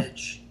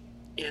advantage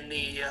in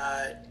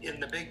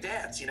the big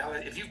dance.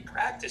 If you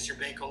practice your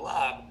Baco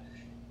lob,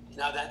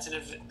 that's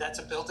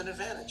a built-in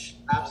advantage.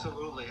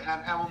 Absolutely,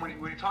 and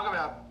when you talk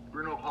about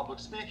Bruno public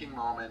speaking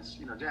moments,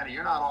 Danny,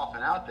 you're not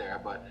often out there,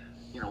 but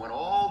when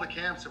all the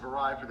camps have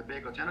arrived for the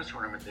Baco tennis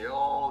tournament, they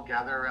all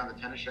gather around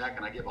the tennis shack,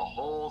 and I give a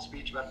whole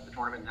speech about the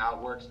tournament and how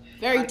it works.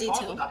 Very and I detailed.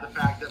 talk about the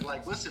fact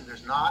that, listen,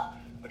 there's not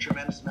a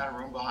tremendous amount of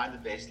room behind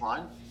the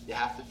baseline. You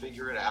have to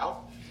figure it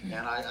out.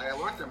 And I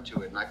alert them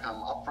to it, and I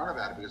come up front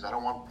about it because I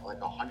don't want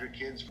 100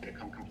 kids to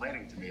come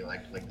complaining to me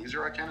like these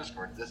are our tennis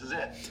courts. This is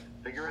it.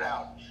 Figure it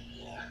out.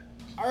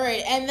 All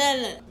right, and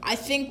then I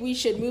think we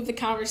should move the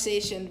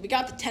conversation. We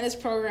got the tennis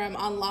program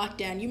on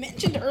lockdown. You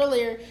mentioned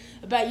earlier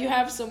about you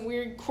have some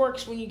weird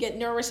quirks when you get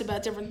nervous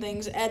about different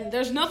things, and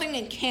there's nothing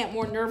in camp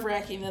more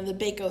nerve-wracking than the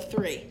Baco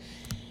 3.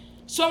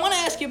 So I want to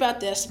ask you about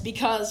this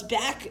because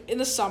back in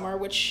the summer,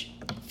 which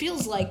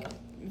feels like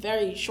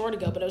very short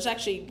ago, but it was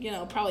actually,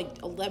 probably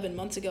 11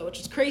 months ago, which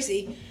is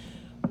crazy.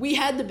 We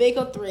had the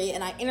Baco 3,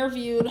 and I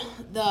interviewed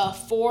the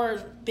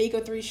 4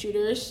 Baco 3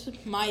 shooters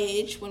my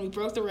age when we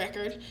broke the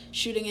record,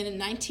 shooting it in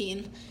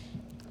 19.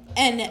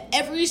 And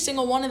every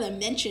single one of them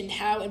mentioned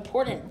how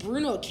important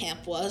Bruno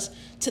Camp was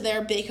to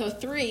their Baco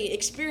 3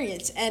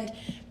 experience. And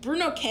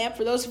Bruno Camp,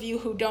 for those of you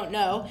who don't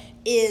know,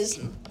 is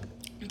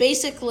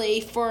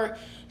basically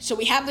so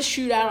we have the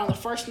shootout on the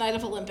first night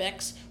of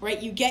Olympics,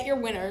 right? You get your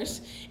winners,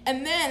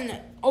 and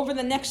then over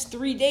the next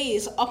 3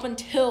 days, up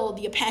until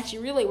the Apache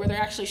Relay, where they're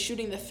actually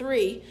shooting the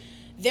 3,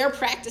 they're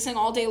practicing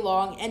all day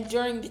long, and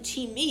during the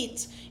team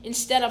meets,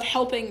 instead of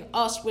helping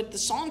us with the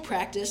song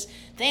practice,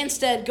 they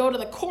instead go to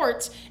the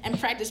courts and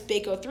practice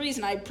Baco 3s,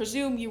 and I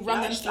presume you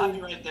run them through. Can I stop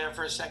you right there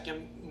for a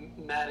second,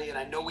 Maddie? And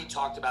I know we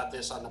talked about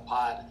this on the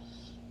pod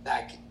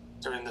back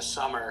during the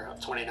summer of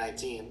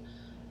 2019.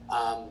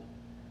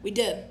 We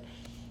did.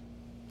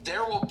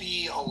 There will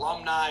be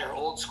alumni or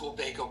old school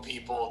Baco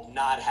people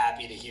not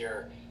happy to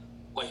hear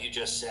what you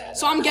just said.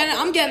 So I'm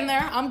getting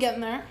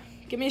there.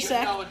 Give me a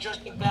sec.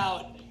 Just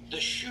about the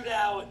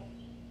shootout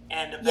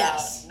and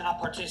about not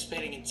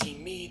participating in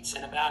team meets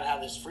and about how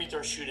this free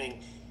throw shooting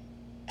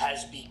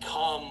has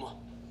become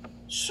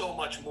so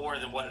much more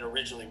than what it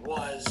originally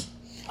was.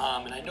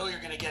 And I know you're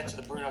going to get to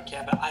the Bruno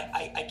Camp, but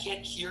I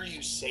can't hear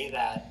you say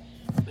that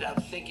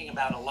without thinking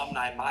about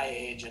alumni my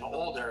age and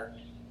older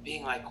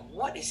being like,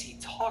 what is he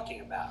talking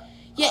about?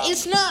 Yeah,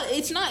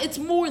 it's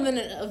more than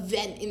an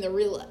event in the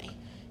relay.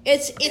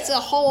 It's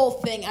a whole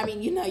thing. I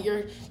mean,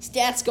 your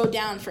stats go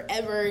down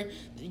forever.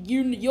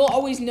 You'll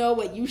always know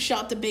what you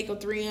shot the Baco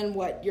 3 in,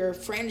 what your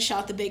friend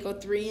shot the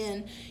Baco 3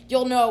 in.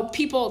 You'll know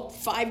people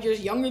 5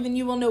 years younger than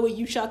you will know what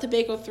you shot the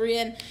Baco 3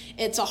 in.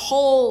 It's a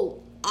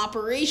whole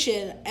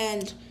operation,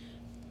 and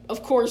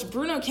of course,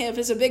 Bruno Camp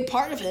is a big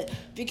part of it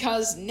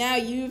because now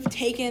you've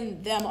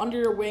taken them under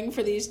your wing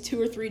for these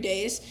 2 or 3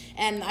 days,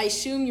 and I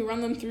assume you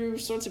run them through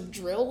sorts of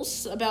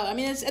drills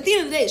it's at the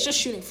end of the day, it's just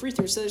shooting free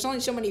throws, so there's only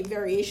so many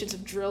variations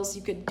of drills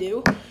you could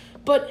do.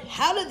 But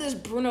how did this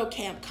Bruno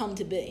Camp come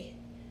to be?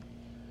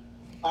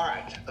 All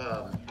right,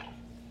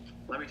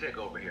 let me take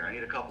over here. I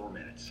need a couple of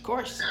minutes. Of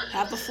course,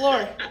 have the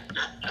floor.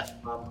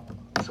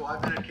 So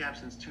I've been at camp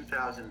since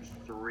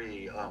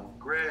 2003.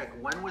 Greg,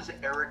 when was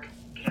Eric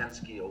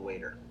Kansky a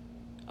waiter?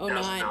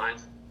 2009.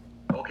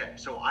 Okay,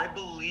 so I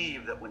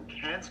believe that when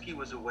Kansky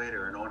was a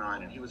waiter in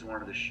 2009 and he was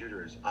one of the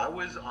shooters, I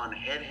was on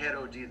head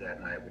OD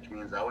that night, which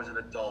means I was an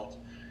adult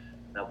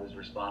that was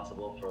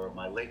responsible for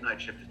my late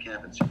night shift at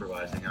camp and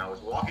supervising. And I was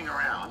walking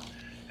around,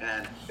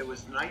 and it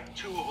was night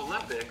 2 of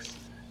Olympics,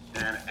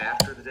 and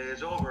after the day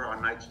is over,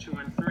 on nights 2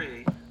 and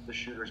 3, the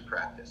shooters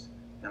practice.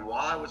 And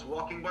while I was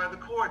walking by the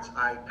courts,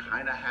 I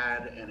kind of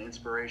had an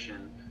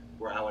inspiration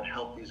where I would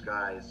help these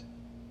guys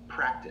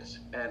practice.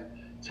 And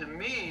to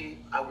me,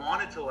 I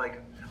wanted to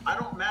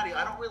Maddie,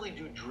 I don't really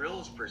do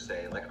drills per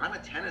se. I'm a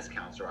tennis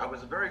counselor. I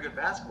was a very good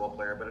basketball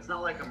player, but it's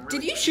not like I'm really...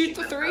 Did you shoot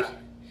the 3?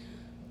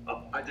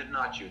 I did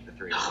not shoot the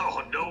 3.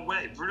 Oh, no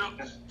way. Bruno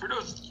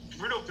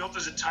built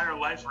his entire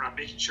life around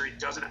making sure he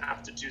doesn't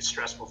have to do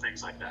stressful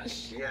things like that.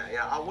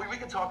 Yeah. We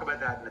can talk about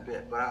that in a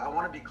bit, but I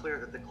want to be clear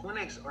that the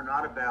clinics are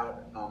not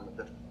about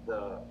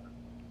the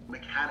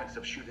mechanics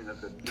of shooting a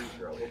good free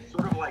throw. It's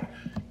sort of like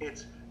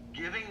it's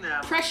giving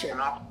them pressure,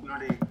 an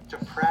opportunity to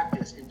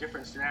practice in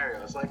different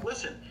scenarios.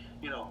 Listen,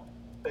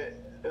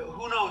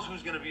 who knows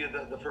who's going to be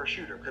the first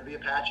shooter? Could be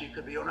Apache,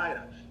 could be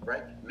Oneida,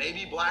 right?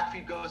 Maybe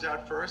Blackfeet goes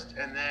out first,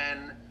 and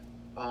then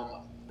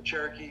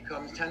Cherokee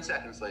comes 10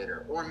 seconds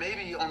later, or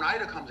maybe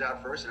Oneida comes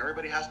out first, and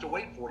everybody has to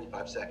wait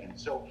 45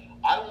 seconds. So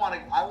I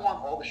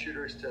want all the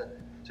shooters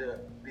to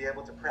be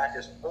able to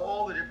practice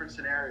all the different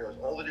scenarios,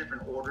 all the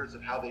different orders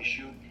of how they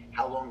shoot,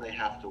 how long they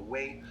have to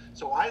wait.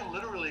 So I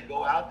literally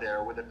go out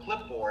there with a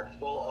clipboard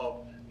full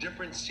of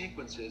different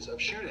sequences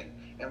of shooting,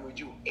 and we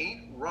do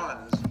 8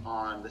 runs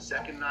on the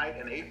second night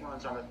and 8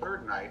 runs on the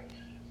third night,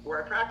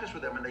 where I practice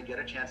with them, and they get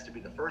a chance to be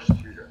the first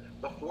shooter,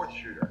 the fourth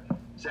shooter,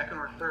 second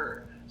or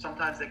third.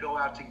 Sometimes they go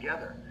out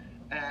together,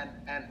 and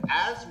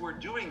as we're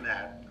doing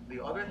that,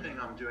 the other thing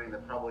I'm doing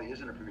that probably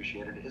isn't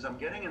appreciated is I'm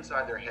getting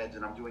inside their heads,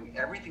 and I'm doing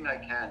everything I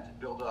can to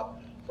build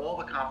up all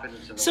the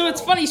confidence in the So world.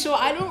 it's funny. So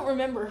I don't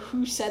remember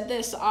who said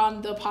this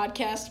on the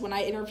podcast when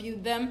I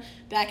interviewed them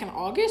back in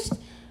August,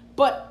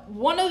 but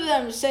one of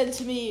them said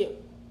to me,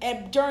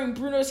 during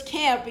Bruno's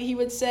camp, he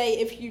would say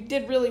if you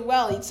did really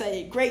well, he'd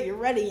say, great, you're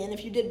ready. And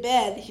if you did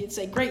bad, he'd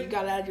say, great, you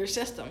got it out of your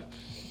system.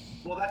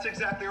 Well, that's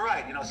exactly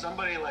right.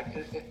 Somebody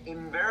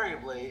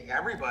invariably,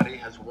 everybody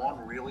has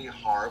one really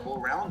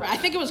horrible round. I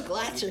think it was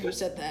Glatzer who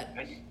said that.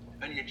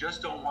 And you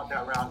just don't want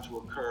that round to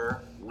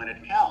occur when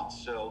it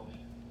counts. So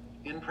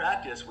in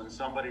practice, when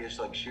somebody is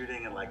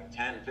shooting at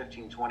 10,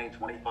 15, 20,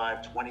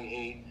 25,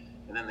 28,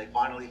 and then they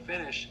finally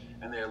finish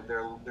and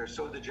they're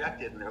so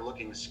dejected and they're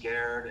looking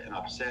scared and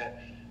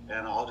upset,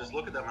 and I'll just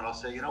look at them and I'll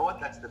say, you know what,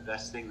 that's the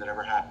best thing that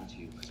ever happened to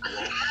you.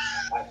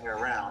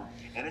 Around,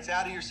 and it's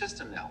out of your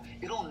system now.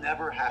 It'll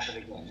never happen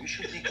again. You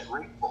should be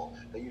grateful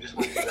that you just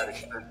went through that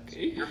experience.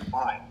 You're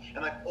fine.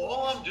 And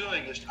all I'm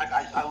doing is,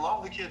 I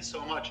love the kids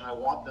so much and I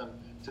want them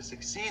to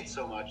succeed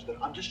so much that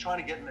I'm just trying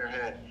to get in their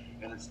head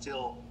and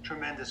instill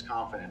tremendous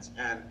confidence.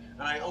 And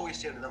I always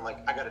say to them,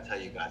 I got to tell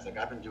you guys,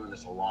 I've been doing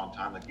this a long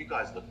time. You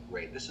guys look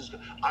great. This is good.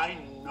 I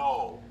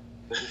know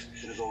that this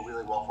is going to go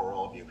really well for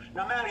all of you.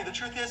 Now, Maddie, the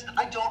truth is,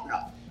 I don't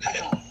know.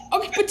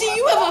 Okay, but do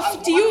you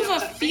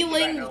have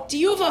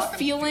a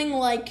feeling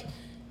like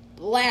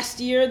last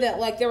year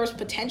that there was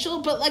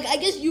potential? But I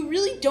guess you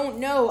really don't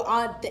know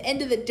at the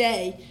end of the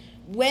day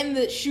when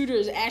the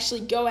shooters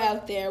actually go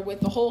out there with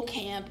the whole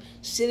camp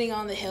sitting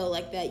on the hill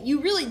like that.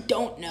 You really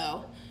don't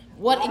know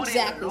what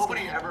exactly is going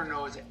to happen. Nobody ever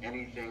knows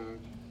anything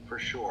for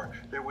sure.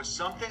 There was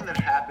something that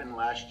happened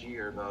last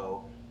year,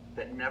 though,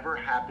 that never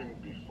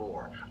happened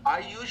before. I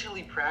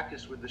usually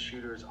practice with the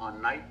shooters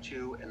on night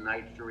 2 and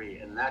night 3,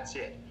 and that's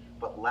it.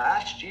 But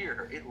last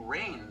year, it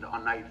rained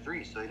on night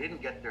 3, so they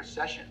didn't get their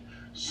session.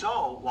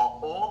 So while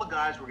all the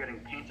guys were getting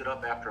painted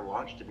up after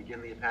lunch to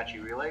begin the Apache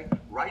relay,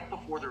 right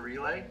before the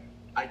relay,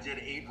 I did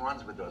 8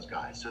 runs with those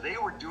guys. So they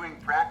were doing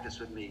practice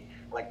with me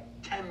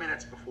 10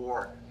 minutes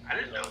before. I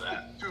didn't know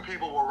that. 2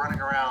 people were running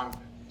around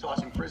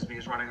tossing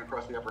frisbees running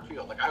across the upper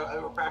field. I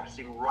was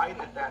practicing right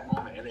at that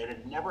moment, and it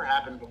had never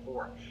happened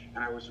before.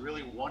 And I was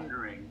really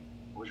wondering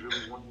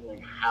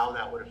how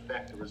that would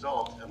affect the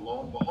results. And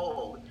lo and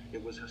behold,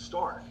 it was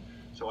historic.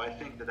 So I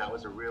think that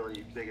was a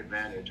really big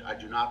advantage. I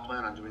do not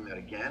plan on doing that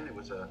again. It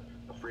was a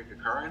freak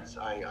occurrence.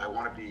 I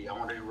want to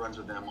do runs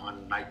with them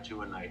on night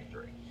 2 and night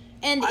 3.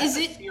 And I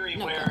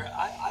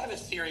have a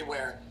theory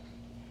where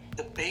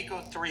the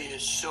Baco 3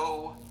 is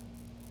so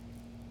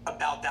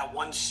about that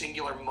one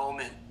singular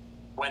moment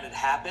when it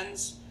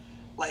happens.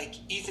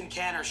 Ethan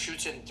Canner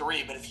shoots in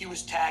 3, but if he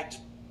was tagged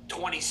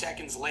 20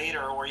 seconds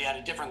later or he had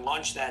a different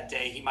lunch that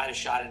day, he might have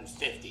shot in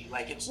 50.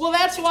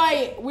 That's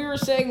why we were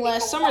saying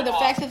last summer the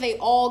fact that they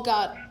all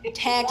got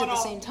tagged at the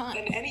same time.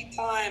 And any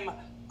time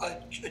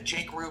a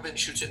Jake Rubin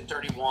shoots in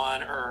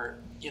 31 or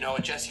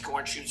a Jesse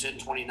Korn shoots in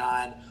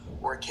 29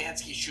 or a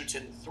Kansky shoots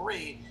in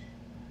 3,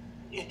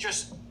 it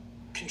just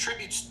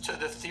contributes to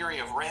the theory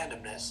of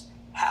randomness.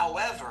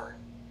 However,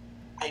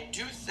 I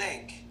do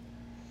think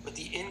with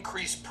the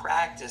increased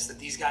practice that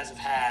these guys have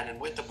had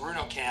and with the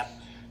Bruno camp,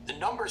 the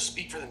numbers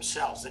speak for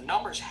themselves. The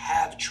numbers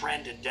have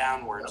trended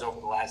downwards over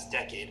the last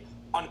decade,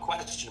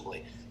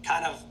 unquestionably.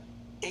 Kind of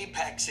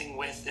apexing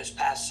with this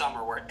past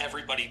summer where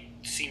everybody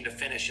seemed to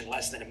finish in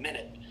less than a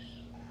minute.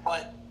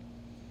 But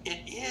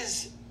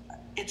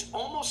it's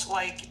almost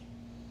like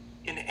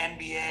in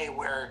NBA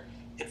where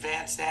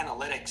advanced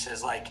analytics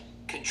has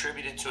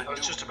contributed to I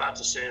was just about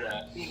to say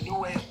that. A new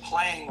way of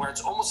playing where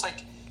it's almost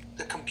like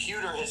the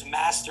computer has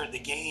mastered the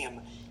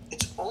game.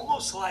 It's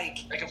almost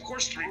of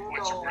course 3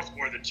 points are worth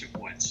more than 2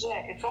 points.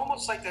 Yeah, it's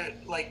almost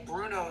like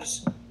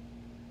Bruno's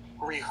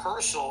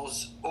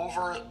rehearsals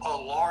over a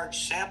large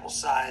sample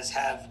size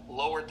have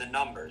lowered the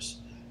numbers.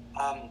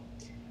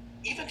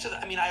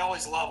 I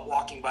always love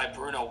walking by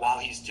Bruno while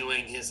he's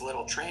doing his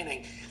little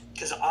training,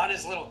 because on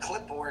his little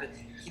clipboard,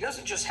 he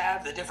doesn't just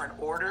have the different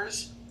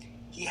orders.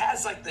 He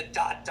has the ...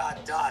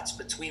 dots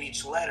between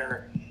each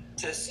letter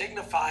to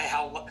signify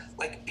how,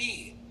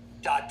 B ...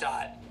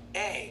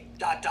 A ...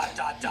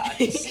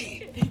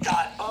 C ...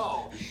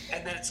 O,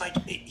 and then it's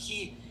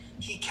he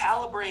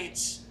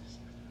calibrates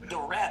the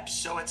reps,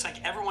 so it's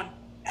everyone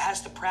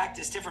has to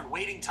practice different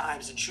waiting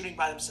times and shooting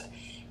by themselves.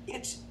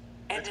 It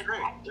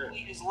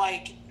actually is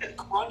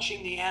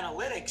crunching the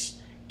analytics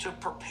to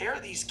prepare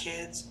these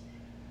kids,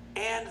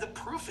 and the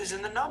proof is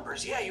in the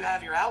numbers. Yeah, you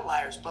have your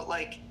outliers, but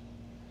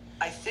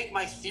I think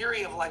my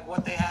theory of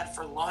what they had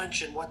for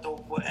lunch and what the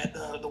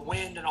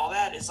wind and all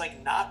that is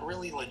not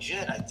really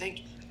legit. I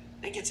think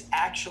it's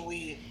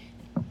actually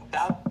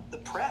about the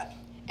prep.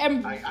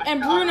 And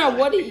Bruno,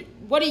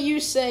 what do you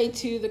say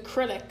to the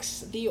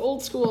critics, the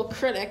old school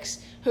critics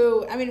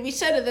who, we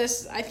said to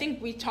this, I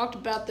think we talked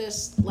about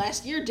this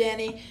last year,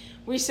 Danny.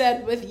 We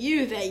said with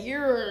you that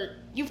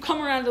you've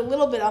come around a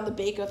little bit on the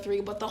Baco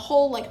 3, but the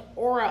whole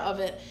aura of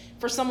it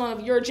for someone of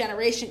your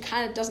generation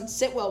kind of doesn't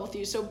sit well with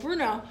you. So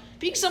Bruno,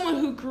 being someone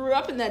who grew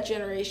up in that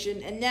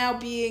generation and now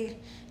being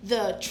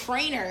the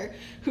trainer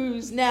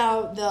who's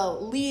now the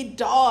lead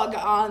dog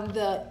on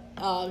the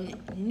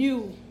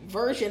new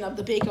version of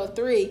the Baco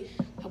 3,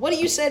 what do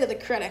you say to the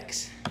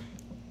critics?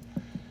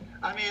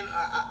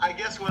 I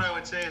guess what I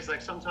would say is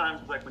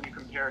sometimes when you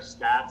compare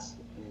stats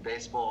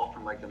baseball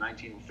from like the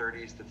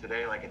 1930s to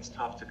today, like it's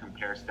tough to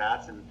compare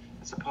stats. And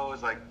I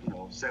suppose, like,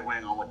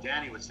 segueing on what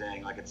Danny was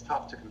saying, like it's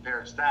tough to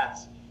compare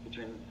stats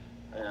between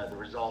the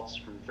results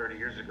from 30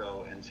 years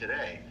ago and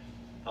today.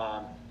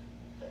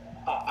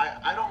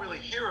 I don't really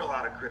hear a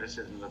lot of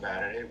criticism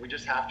about it. We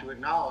just have to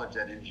acknowledge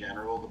that in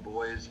general, the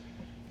boys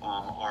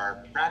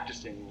are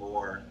practicing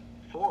more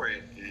for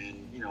it.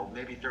 And,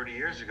 maybe 30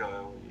 years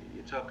ago,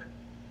 you took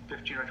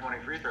 15 or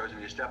 20 free throws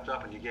and you stepped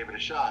up and you gave it a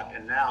shot.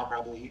 And now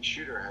probably each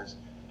shooter has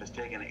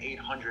taken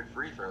 800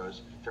 free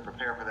throws to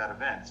prepare for that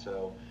event.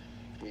 So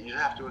you just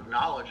have to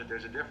acknowledge that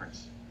there's a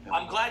difference.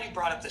 I'm glad you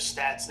brought up the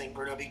stats thing,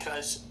 Bruno,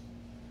 because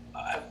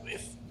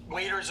if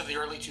waiters of the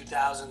early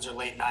 2000s or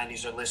late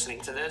 90s are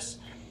listening to this,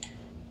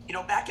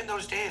 back in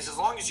those days, as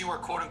long as you were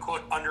quote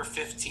unquote under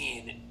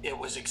 15, it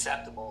was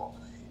acceptable.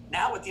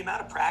 Now with the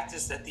amount of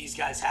practice that these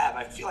guys have,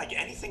 I feel like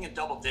anything in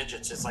double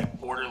digits is like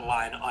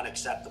borderline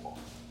unacceptable.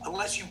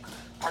 Unless you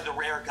are the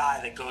rare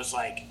guy that goes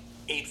like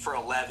 8 for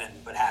 11,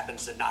 but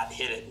happens to not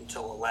hit it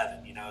until 11,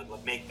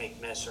 make,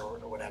 miss or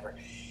whatever.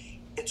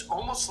 It's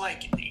almost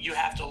like you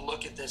have to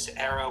look at this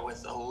era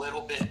with a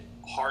little bit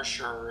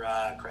harsher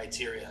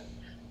criteria.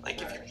 Like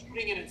if you're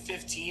shooting it in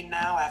 15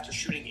 now after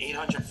shooting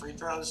 800 free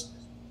throws,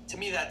 to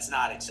me that's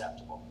not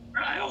acceptable.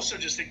 I also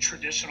just think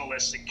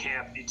traditionalists in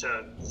camp need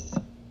to.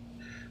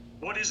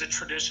 What is a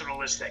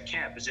traditionalist at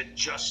camp? Is it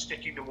just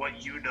sticking to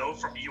what you know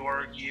from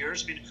your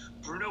years? I mean,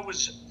 Bruno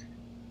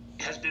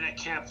has been at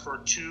camp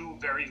for 2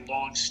 very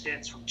long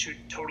stints from 2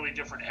 totally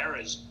different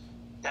eras.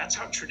 That's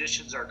how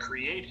traditions are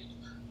created.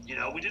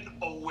 We didn't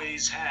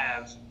always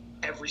have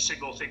every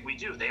single thing we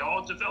do. They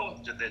all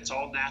developed, and it's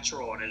all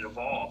natural and it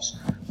evolves.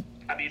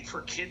 I mean,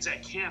 for kids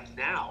at camp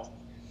now,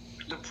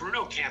 the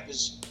Bruno camp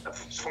is,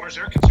 as far as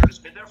they're concerned, has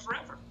been there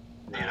forever.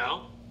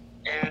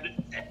 And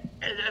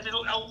I mean,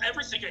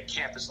 everything at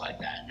camp is like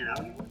that.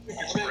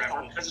 It's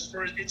forever because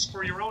it's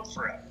for your own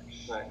forever.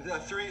 Right.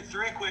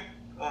 Three quick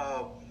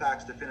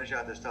facts to finish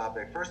out this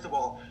topic. First of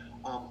all,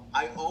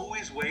 I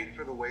always wait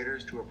for the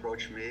waiters to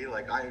approach me.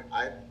 Like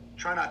I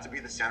try not to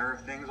be the center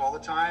of things all the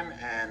time,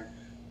 and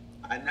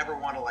I never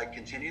want to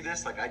continue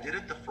this. Like I did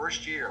it the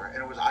first year,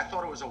 and I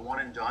thought it was a one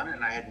and done,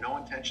 and I had no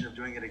intention of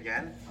doing it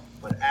again.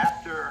 But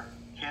after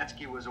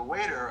Kansky was a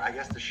waiter, I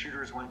guess the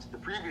shooters went to the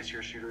previous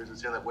year shooters and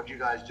said, like, what'd you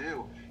guys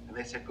do? And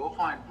they said, go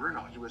find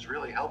Bruno. He was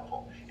really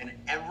helpful. And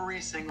every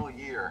single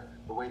year,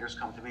 the waiters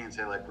come to me and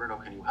say, like, Bruno,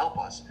 can you help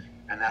us?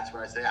 And that's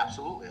when I say,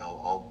 absolutely.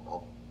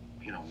 I'll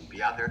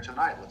be out there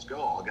tonight. Let's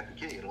go. I'll get the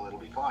key. It'll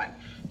be fine.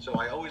 So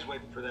I always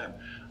wait for them.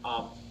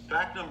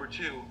 Fact number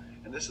 2,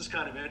 and this is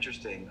kind of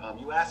interesting.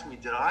 You asked me,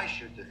 did I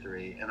shoot the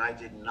 3? And I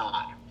did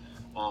not.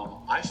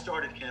 I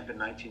started camp in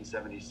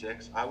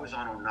 1976. I was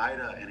on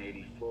Oneida in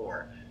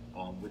 84.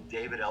 With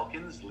David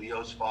Elkins,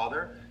 Leo's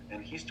father,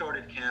 and he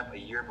started camp a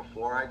year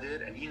before I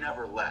did, and he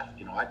never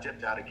left. I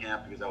dipped out of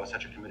camp because I was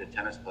such a committed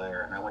tennis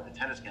player, and I went to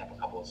tennis camp a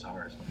couple of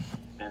summers.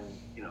 And,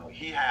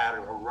 he had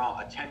a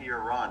 10-year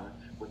run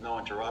with no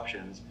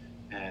interruptions,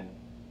 and,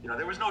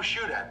 there was no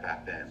shoot at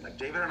back then. Like,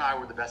 David and I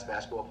were the best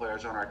basketball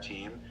players on our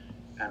team,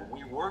 and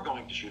we were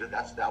going to shoot it.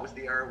 That was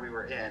the era we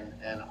were in,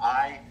 and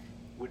I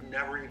would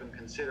never even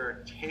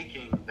consider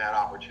taking that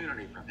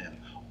opportunity from him.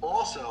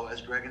 Also,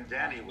 as Greg and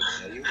Danny would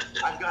tell you,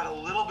 I've got a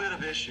little bit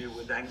of issue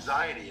with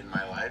anxiety in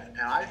my life,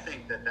 and I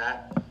think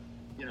that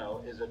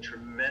is a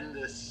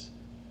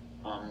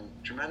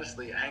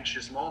tremendously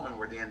anxious moment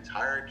where the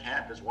entire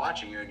camp is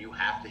watching you, and you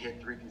have to hit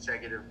 3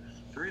 consecutive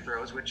free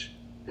throws, which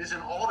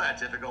isn't all that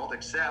difficult,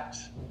 except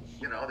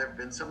there have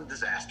been some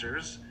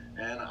disasters,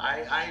 and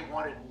I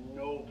wanted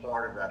no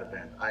part of that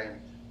event. I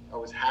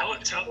was happy.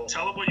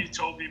 Tell them what you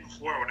told me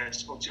before when I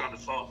spoke to you on the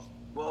phone.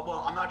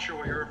 Well, I'm not sure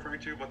what you're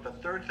referring to, but the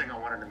third thing I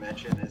wanted to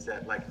mention is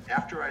that, like,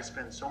 after I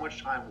spend so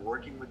much time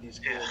working with these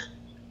kids,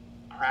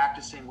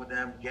 practicing with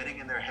them, getting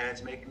in their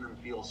heads, making them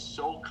feel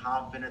so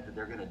confident that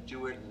they're going to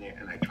do it,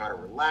 and I try to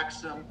relax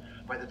them.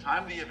 By the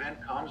time the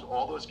event comes,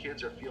 all those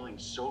kids are feeling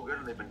so good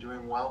and they've been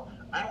doing well.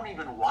 I don't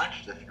even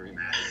watch the 3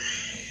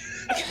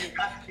 matches.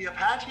 The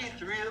Apache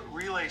 3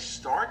 relay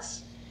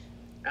starts,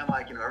 and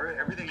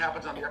everything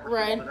happens on the upper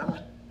field,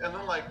 and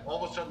then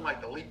all of a sudden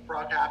the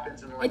leapfrog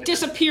happens, and it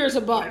disappears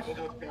above.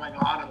 What's going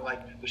on, and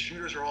the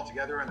shooters are all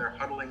together and they're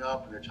huddling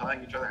up and they're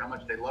telling each other how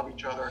much they love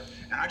each other,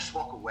 and I just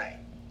walk away.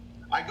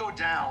 I go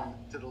down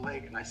to the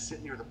lake and I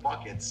sit near the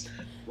buckets,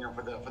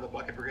 for the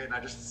bucket brigade, and I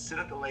just sit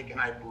at the lake and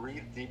I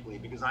breathe deeply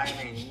because I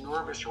am a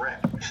nervous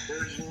wreck.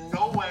 There's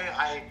no way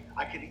I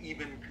could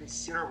even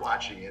consider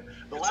watching it.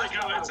 It's like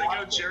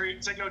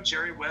how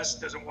Jerry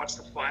West doesn't watch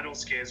the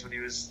finals games when he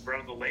was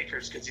running the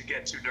Lakers because he'd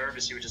get too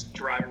nervous. He would just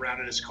drive around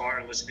in his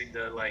car listening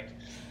to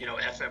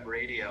FM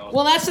radio.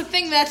 Well, that's the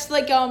thing. That's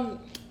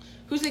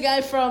who's the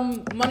guy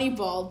from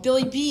Moneyball?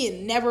 Billy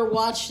Bean never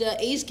watched the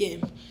A's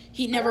game.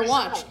 He never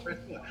watched.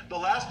 The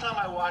last time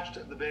I watched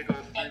the Big O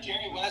 3...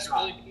 Jerry West,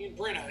 Billy Bean,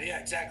 Bruno.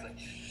 Yeah, exactly.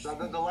 So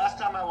the last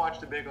time I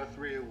watched the Big O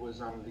 3 was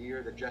the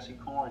year that Jesse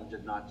Coyne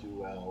did not do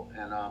well.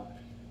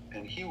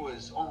 And he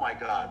was, oh my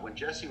God, when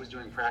Jesse was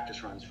doing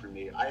practice runs for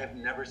me, I have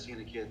never seen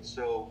a kid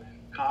so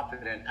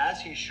confident,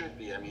 as he should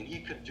be. I mean, he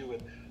could do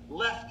it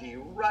lefty,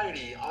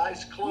 righty,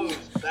 eyes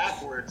closed,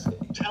 backwards,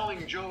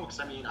 telling jokes.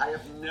 I mean, I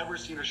have never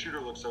seen a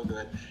shooter look so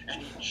good,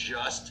 and he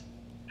just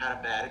had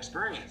a bad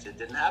experience. It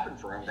didn't happen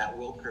for him. That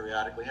will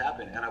periodically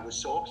happen, and it was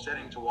so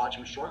upsetting to watch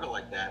him struggle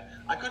like that.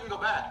 I couldn't go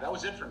back. That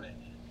was it for me.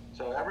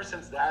 So ever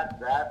since that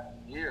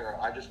year,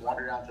 I just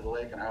wander down to the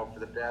lake and I hope for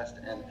the best.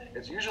 And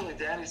it's usually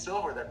Danny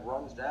Silver that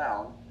runs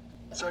down.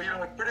 So, you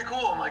know, it's pretty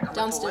cool. I'm at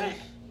the lake,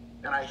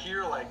 and I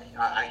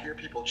hear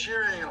people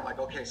cheering, and I'm like,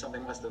 okay,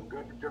 something must have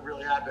good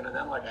really happened. And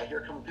then I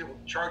hear people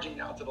charging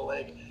down to the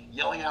lake,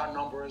 yelling out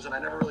numbers, and I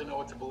never really know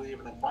what to believe.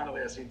 And then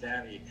finally I see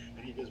Danny,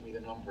 and he gives me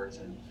the numbers,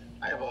 and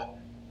I have a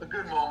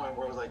good moment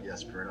where I was like,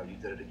 yes, Bruno, you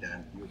did it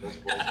again. You with those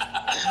boys.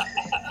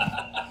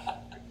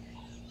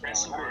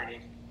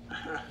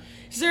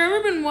 Has there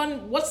ever been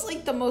what's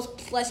the most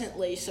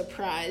pleasantly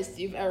surprised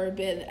you've ever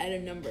been at a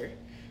number?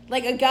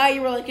 Like a guy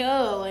you were like,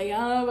 oh, I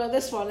don't know about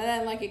this one,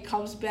 and then it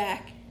comes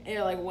back, and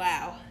you're like,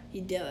 wow,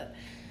 he did it.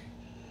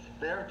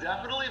 There have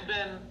definitely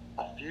been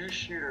a few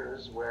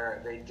shooters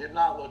where they did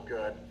not look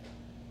good,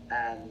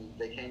 and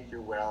they came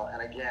through well.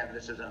 And again,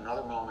 this is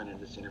another moment in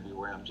this interview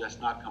where I'm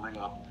just not coming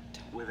up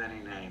with any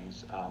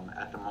names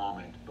at the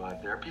moment.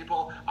 But there are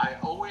people, I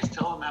always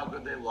tell them how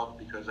good they look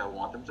because I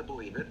want them to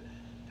believe it,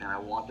 and I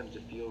want them to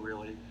feel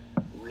really,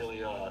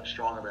 really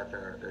strong about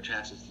their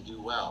chances to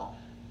do well.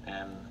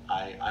 And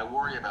I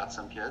worry about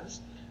some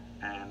kids,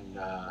 and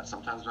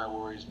sometimes my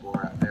worries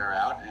bear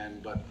out.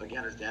 But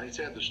again, as Danny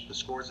said, the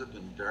scores have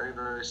been very,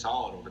 very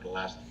solid over the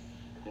last,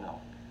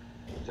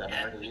 7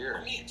 or 8 years.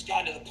 For me, it's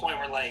gotten to the point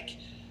where,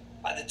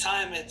 by the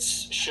time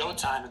it's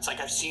showtime, it's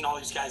I've seen all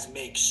these guys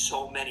make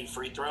so many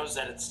free throws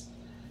that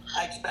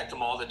I expect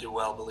them all to do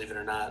well, believe it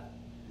or not.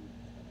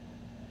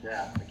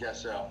 Yeah, I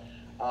guess so.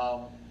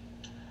 God,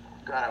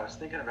 I was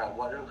thinking about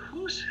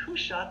who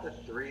shot the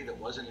three that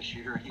wasn't a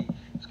shooter. He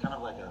was kind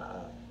of like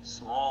a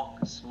small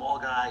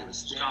guy. He was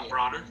standing. Scott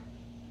Bronner?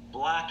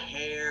 Black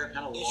hair,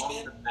 kind of long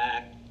in the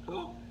back.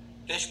 Who?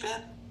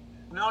 Fishpin?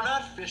 No,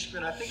 not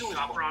Fishpin. I think it was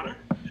Scott Bronner?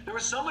 There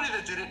was somebody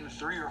that did it in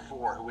 3 or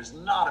 4 who was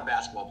not a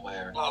basketball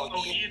player. Oh,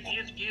 Ian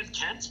Kent? Ian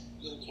Kent.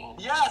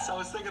 Yes, I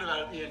was thinking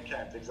about Ian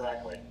Kent.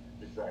 Exactly.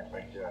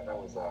 Yeah, that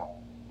was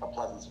a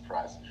pleasant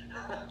surprise.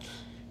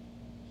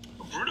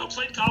 Bruno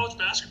played college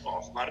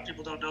basketball. A lot of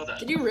people don't know that.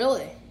 Did you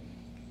really?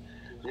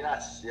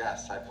 Yes.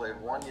 I played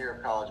 1 year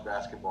of college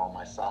basketball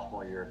my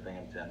sophomore year at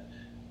Binghamton.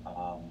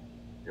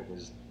 It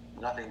was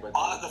nothing but...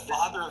 The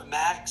father of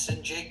Max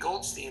and Jake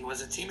Goldstein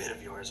was a teammate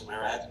of yours, am I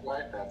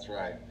right? That's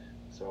right.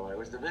 So it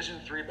was Division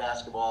III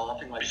basketball,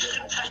 nothing like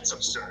that. That's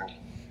absurd.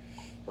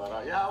 But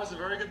I was a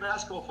very good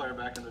basketball player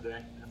back in the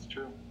day. That's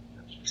true.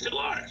 Good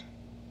Lord.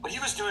 What he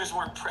was doing is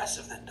more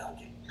impressive than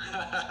Duncan.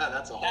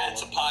 That's a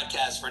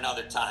podcast for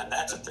another time.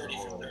 That's a 30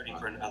 for 30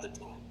 for another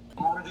time.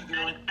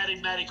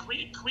 Maddie,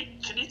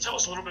 can you tell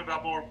us a little bit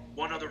about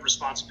one other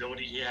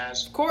responsibility he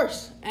has? Of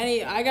course.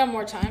 I got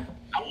more time.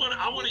 I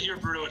want to hear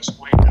Bruno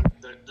explain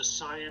the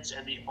science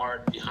and the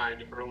art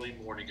behind early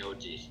morning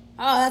OD.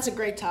 Oh, that's a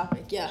great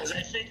topic. Yeah. Because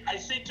I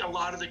think a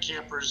lot of the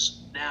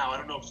campers now, I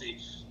don't know if the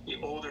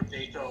older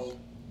Baco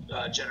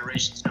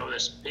generations know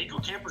this.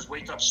 Baco campers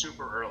wake up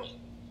super early.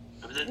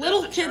 I mean,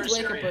 Little kids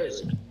wake up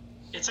early.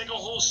 It's like a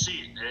whole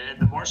scene, and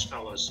the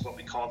marshmallows is what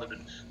we call them.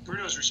 And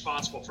Bruno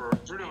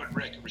and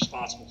Rick are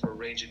responsible for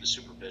arranging the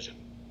supervision.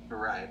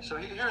 Right. So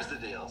here's the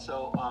deal.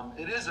 So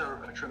it is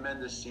a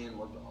tremendous scene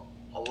with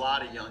a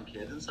lot of young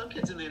kids, and some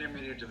kids in the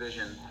intermediate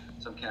division.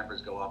 Some campers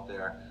go up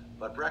there,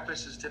 but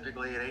breakfast is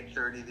typically at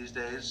 8:30 these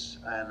days,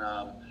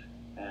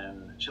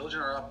 and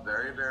children are up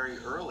very, very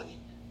early.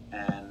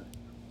 And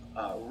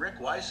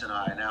Rick Weiss and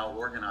I now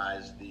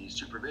organize the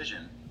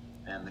supervision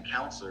and the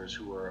counselors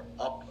who are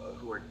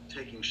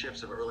taking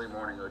shifts of early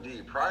morning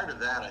OD. Prior to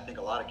that, I think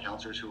a lot of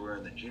counselors who were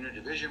in the junior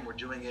division were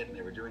doing it, and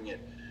they were doing it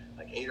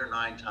 8 or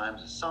 9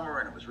 times a summer,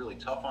 and it was really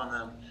tough on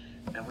them.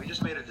 And we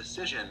just made a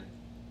decision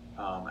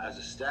as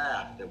a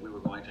staff that we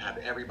were going to have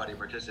everybody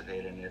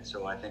participate in it.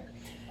 So I think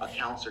a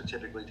counselor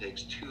typically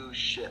takes 2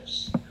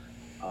 shifts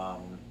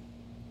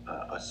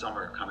a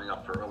summer coming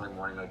up for early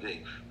morning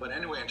OD. But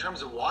anyway, in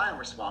terms of why I'm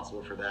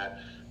responsible for that,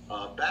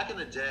 back in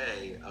the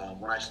day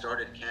when I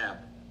started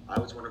camp, I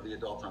was one of the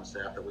adults on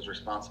staff that was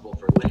responsible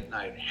for late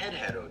night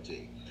head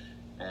OD.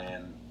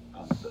 And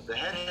the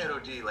head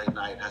OD late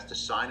night has to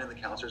sign in the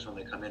counselors when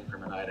they come in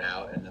from a night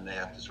out, and then they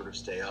have to sort of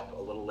stay up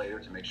a little later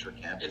to make sure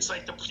camp. It's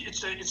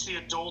it's the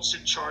adults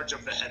in charge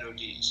of the head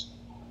ODs.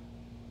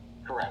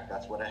 Correct.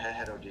 That's what a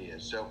head OD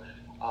is. So,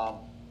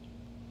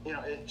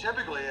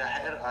 typically a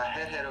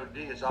head OD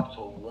is up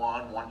till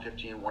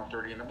 1:15,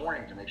 1:30 in the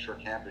morning to make sure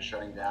camp is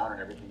shutting down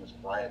and everything is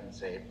quiet and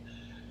safe.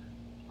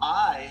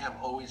 I have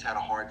always had a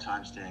hard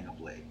time staying up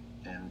late,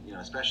 and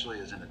especially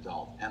as an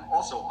adult. And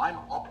also, I'm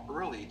up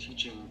early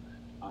teaching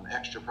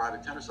extra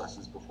private tennis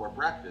lessons before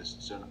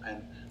breakfast. So,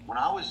 and when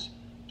I was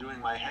doing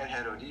my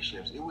head OD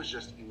shifts, it was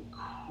just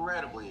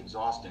incredibly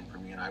exhausting for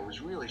me, and I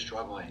was really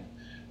struggling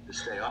to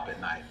stay up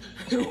at night.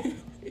 So,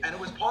 and it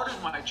was part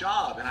of my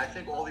job, and I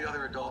think all the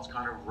other adults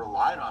kind of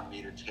relied on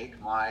me to take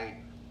my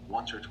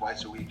once or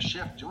twice a week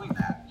shift doing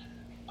that,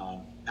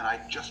 and I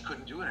just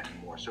couldn't do it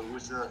anymore. So it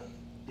was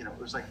it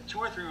was like 2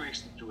 or 3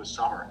 weeks into a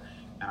summer,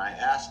 and I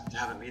asked to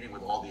have a meeting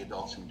with all the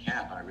adults in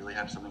camp, and I really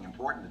had something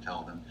important to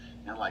tell them.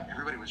 And like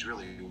everybody was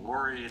really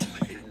worried, and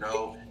they didn't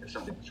know if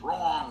something was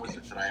wrong.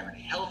 Did I have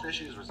any health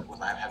issues? Was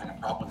I having a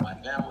problem with my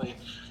family?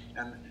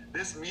 And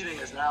this meeting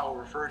is now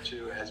referred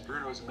to as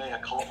Bruno's mea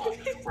culpa,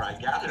 where I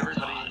gathered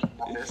everybody in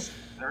the office,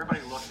 and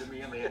everybody looked at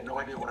me, and they had no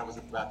idea what I was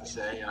about to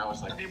say, and I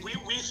was like, I mean,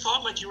 we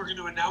thought like you were going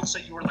to announce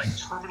that you were like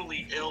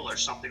terminally ill or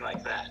something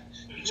like that.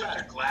 You took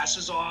your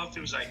glasses off.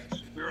 It was like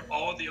we were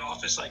all in the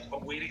office like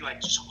awaiting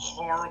like just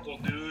horrible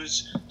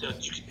news.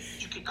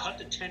 You could cut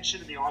the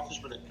tension in the office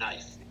with a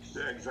knife.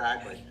 Yeah,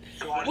 exactly.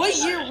 So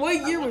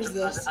What year was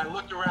this? I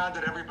looked around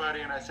at everybody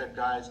and I said,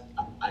 guys,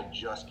 I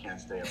just can't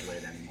stay up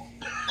late anymore.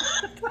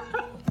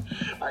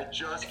 I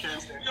just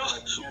can't stay up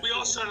late. We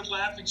all started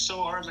laughing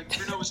so hard. Like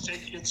Bruno was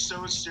taking it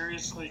so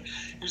seriously.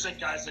 He was like,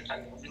 guys, like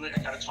I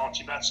got to talk to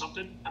you about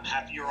something. I'm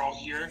happy you're all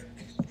here.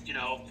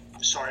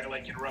 I'm sorry to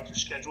like interrupt your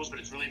schedules, but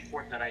it's really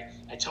important that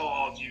I tell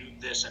all of you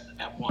this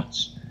at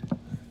once.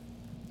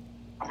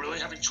 I'm really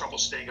having trouble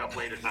staying up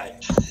late at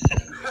night.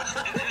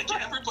 And then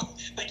again, everybody,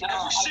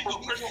 every single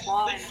person,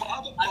 Bob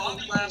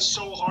laughed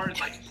so hard,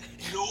 like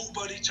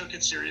nobody took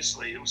it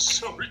seriously. It was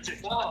so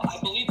ridiculous. No, I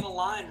believe the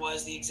line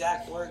was, the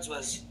exact words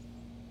was,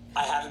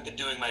 I haven't been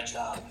doing my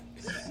job.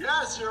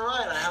 Yes, you're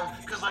right.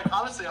 Because like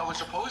honestly, I was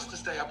supposed to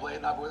stay up late,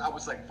 and I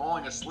was like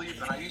falling asleep.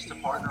 And I used to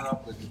partner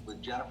up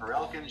with Jennifer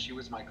Elkin. She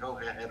was my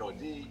co-head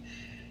OD.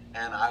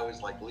 And I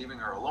was like leaving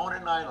her alone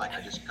at night. Like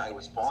I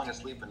was falling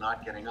asleep and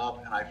not getting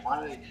up. And I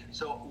finally,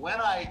 so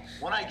when I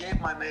gave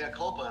my mea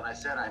culpa and I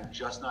said I'm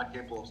just not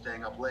capable of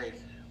staying up late,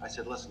 I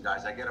said, listen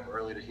guys, I get up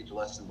early to teach a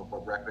lesson before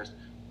breakfast.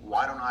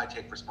 Why don't I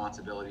take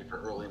responsibility for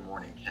early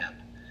morning camp?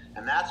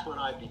 And that's when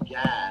I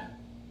began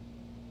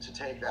to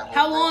take that whole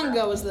How long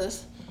program. ago was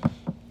this?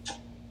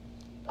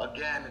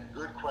 Again,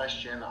 good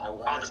question.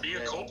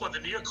 The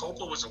mea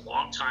culpa was a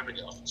long time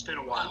ago. It's been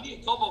a while.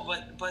 Mea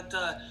culpa, but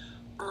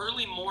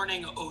early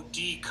morning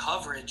OD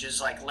coverage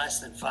is like less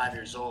than 5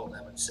 years old,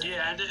 I would say.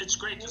 Yeah, and it's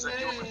great because the I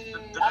night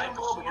don't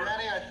know, before.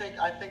 Danny,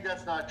 I think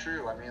that's not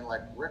true. I mean,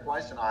 like Rick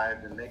Weiss and I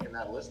have been making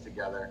that list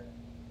together,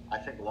 I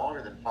think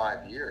longer than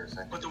 5 years.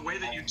 But the way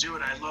that you do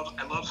it, I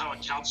love how a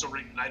council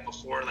ring the night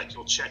before, like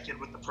you'll check in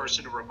with the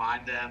person to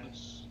remind them,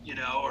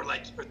 or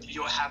like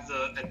you'll have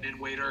the admin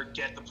waiter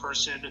get the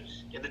person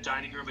in the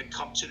dining room and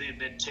come to the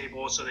admin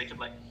table so they can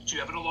like, do you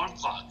have an alarm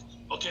clock?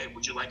 Okay,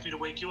 would you like me to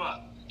wake you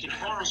up? Can you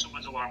borrow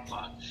someone's alarm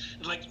clock?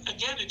 And like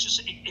again, it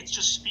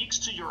just speaks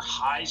to your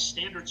high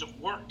standards of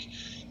work.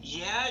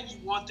 Yeah, you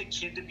want the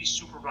kid to be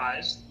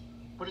supervised,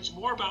 but it's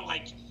more about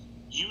like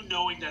you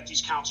knowing that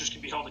these counselors can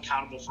be held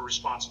accountable for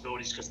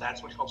responsibilities because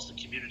that's what helps the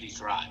community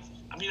thrive.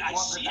 I mean, I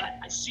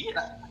see it.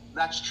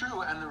 That's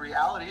true, and the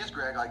reality is,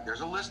 Greg, like there's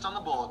a list on the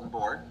bulletin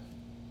board.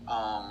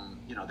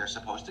 They're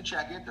supposed to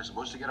check it. They're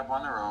supposed to get up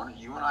on their own.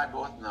 You and I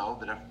both know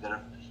that if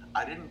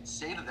I didn't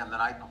say to them the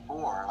night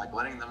before, like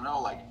letting them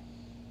know, like,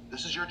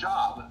 this is your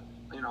job,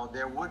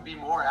 there would be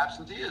more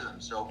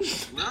absenteeism. So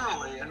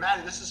literally, and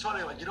Maddie, this is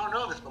funny, like you don't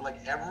know this, but like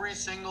every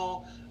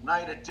single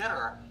night at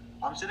dinner,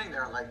 I'm sitting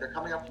there, like they're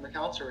coming up from the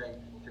council ring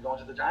to go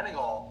into the dining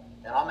hall,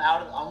 and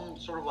I'm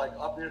sort of like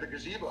up near the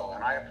gazebo,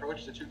 and I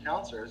approach the two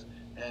counselors,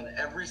 and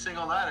every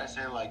single night I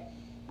say like,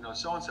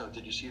 so-and-so,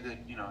 did you see that,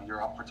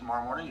 you're up for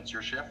tomorrow morning? It's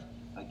your shift?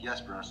 Like, yes,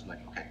 Bruno. So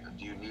like, okay,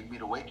 do you need me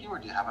to wake you or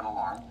do you have an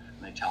alarm?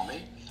 And they tell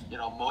me.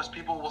 Most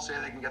people will say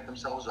they can get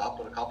themselves up,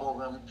 but a couple of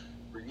them,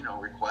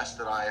 request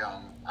that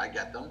I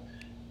get them.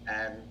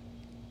 And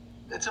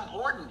it's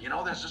important,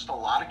 there's just a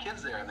lot of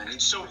kids there. And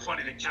it's so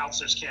funny that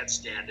counselors can't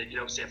stand it,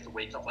 because they have to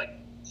wake up like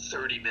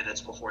 30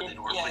 minutes before they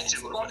normally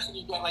do it.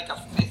 Especially you get like a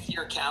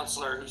fifth-year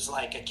counselor who's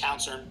like a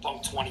counselor in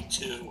bunk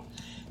 22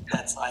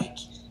 that's like,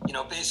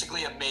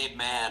 basically a made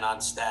man on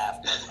staff.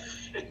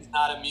 It's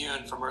not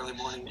immune from early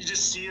morning. You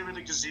just see them in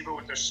the gazebo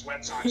with their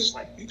sweats on, just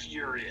like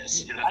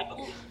furious.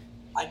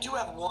 I do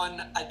have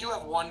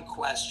one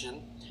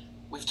question.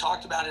 We've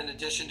talked about, in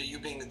addition to you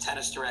being the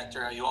tennis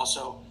director, you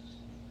also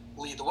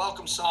lead the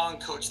welcome song,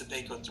 coach the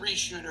Baco 3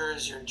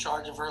 shooters. You're in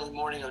charge of early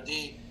morning OD.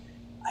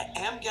 I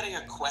am getting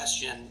a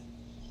question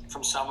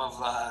from some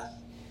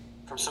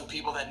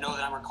people that know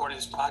that I'm recording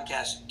this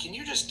podcast. Can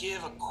you just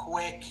give a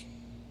quick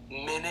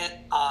minute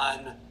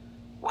on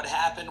what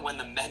happened when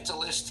the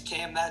Mentalist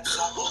came that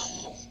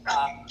summer?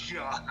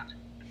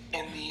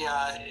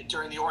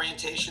 During the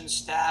orientation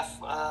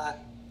staff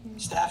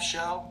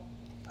show.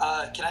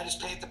 Can I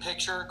just paint the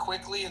picture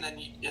quickly and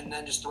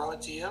then just throw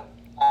it to you?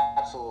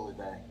 Absolutely,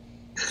 Danny.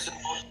 So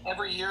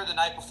every year, the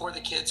night before the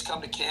kids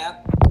come to camp,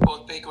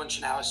 both Baco and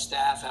Chenoweth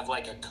staff have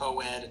like a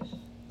co-ed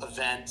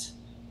event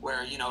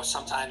where,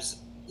 sometimes,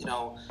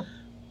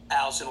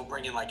 Allison will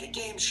bring in like a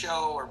game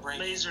show or bring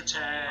laser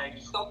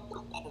tag,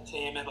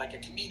 entertainment, like a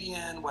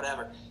comedian,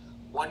 whatever.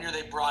 One year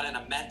they brought in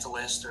a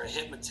mentalist or a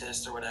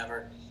hypnotist or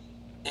whatever.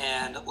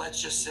 And let's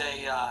just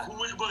say...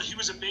 well, he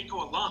was a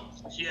Baco alum.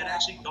 He had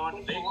actually gone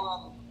to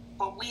Baco.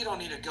 But we don't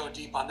need to go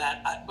deep on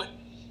that. But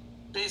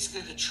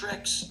basically the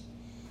tricks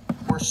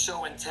were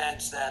so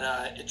intense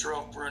that it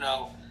drove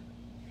Bruno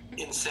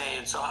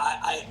insane. So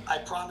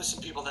I promised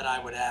some people that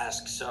I would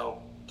ask.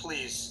 So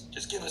please,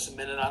 just give us a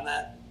minute on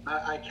that.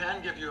 I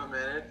can give you a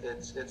minute.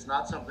 It's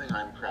not something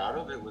I'm proud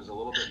of. It was a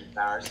little bit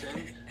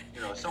embarrassing.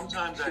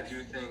 Sometimes I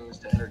do things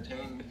to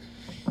entertain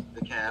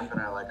the camp,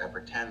 and I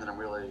pretend that I'm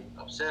really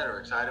upset or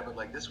excited.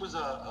 But this was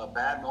a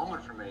bad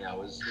moment for me.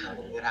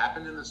 It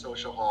happened in the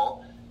social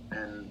hall,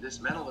 and this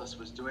mentalist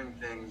was doing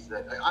things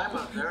that I'm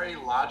a very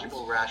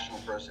logical, rational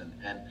person,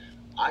 and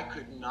I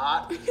could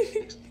not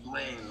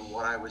explain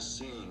what I was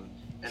seeing,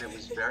 and it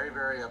was very,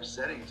 very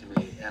upsetting to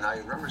me. And I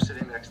remember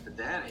sitting next to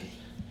Danny.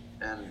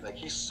 And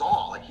he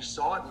saw it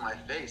in my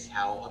face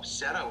how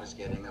upset I was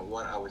getting at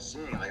what I was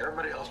seeing.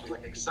 Everybody else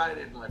was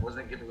excited and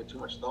wasn't giving it too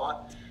much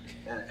thought.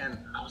 And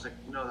I was like,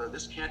 no,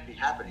 this can't be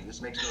happening.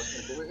 This makes no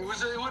sense.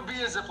 It would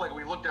be as if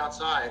we looked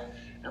outside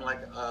and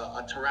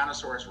a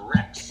Tyrannosaurus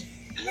Rex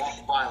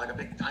walked by, a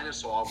big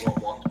dinosaur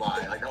walked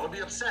by. That would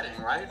be upsetting,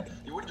 right?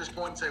 You wouldn't just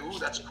point and say, ooh,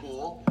 that's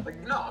cool.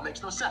 No, it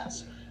makes no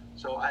sense.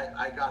 So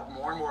I got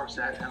more and more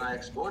upset, and I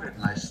exploded,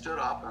 and I stood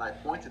up, and I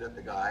pointed at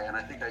the guy, and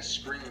I think I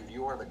screamed,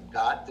 "You are the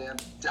goddamn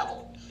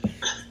devil."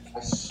 I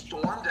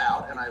stormed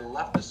out, and I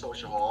left the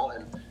social hall,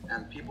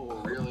 and people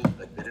were really,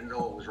 they didn't know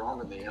what was wrong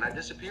with me, and I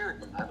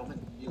disappeared, and I don't think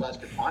you guys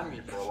could find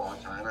me for a long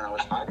time, and I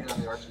was hiding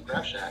on the Arts and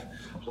Crafts Shack,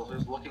 so I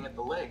was looking at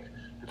the lake.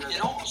 Because I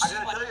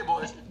gotta tell you,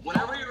 boys,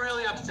 whenever you're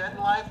really upset in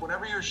life,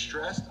 whenever you're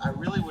stressed, I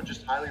really would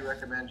just highly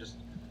recommend just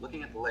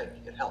looking at the lake.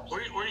 It helps.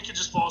 Or you could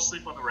just fall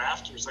asleep on the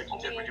rafters like you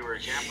did when you were a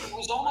camper. It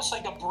was almost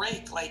like a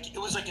break. It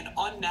was an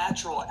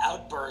unnatural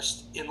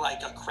outburst in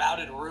a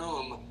crowded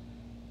room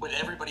with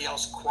everybody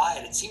else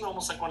quiet. It seemed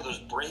almost like one of those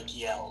break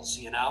yells,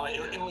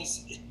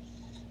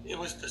 It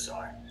was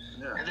bizarre.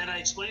 Yeah. And then I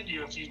explained to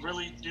you, if he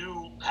really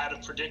knew how to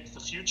predict the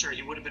future,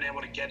 he would have been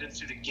able to get in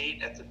through the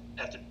gate at the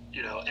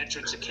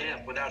entrance of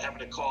camp without having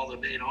to call the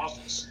main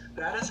office.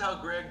 That is how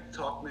Greg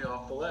talked me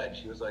off the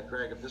ledge. He was like,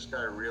 Greg, if this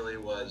guy really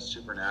was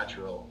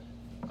supernatural,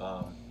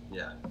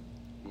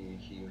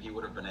 he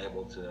would have been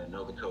able to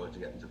know the code to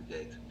get into the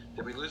gate.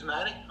 Did we lose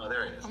Maddie? Oh,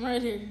 there he is. I'm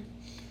right here.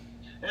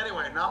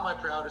 Anyway, not my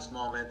proudest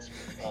moment,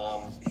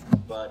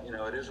 but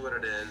it is what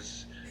it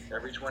is.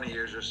 Every 20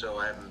 years or so,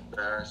 I have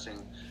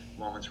embarrassing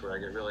moments where I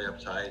get really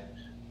uptight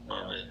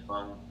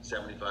on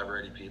 75 or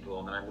 80 people,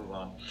 and then I move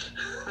on.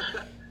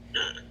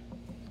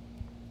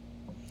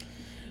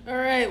 All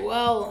right,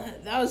 well,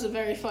 that was a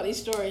very funny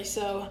story.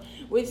 So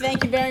we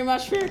thank you very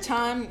much for your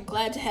time.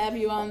 Glad to have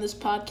you on this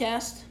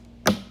podcast.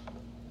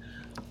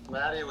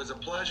 Maddie, it was a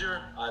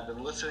pleasure. I've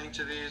been listening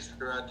to these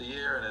throughout the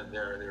year, and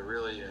they're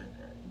really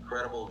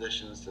incredible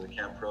additions to the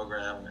camp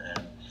program,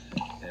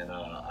 and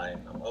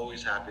I'm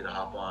always happy to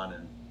hop on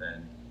and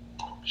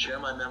share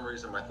my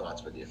memories and my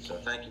thoughts with you. So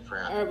thank you for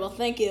having me. All right, well,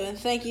 thank you, and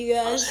thank you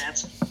guys. Most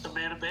handsome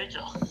man of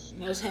Baco.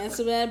 Most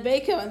handsome man of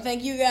Baco, and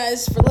thank you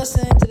guys for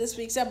listening to this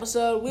week's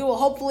episode. We will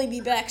hopefully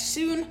be back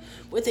soon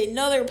with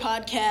another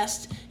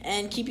podcast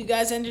and keep you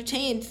guys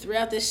entertained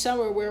throughout this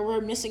summer where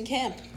we're missing camp.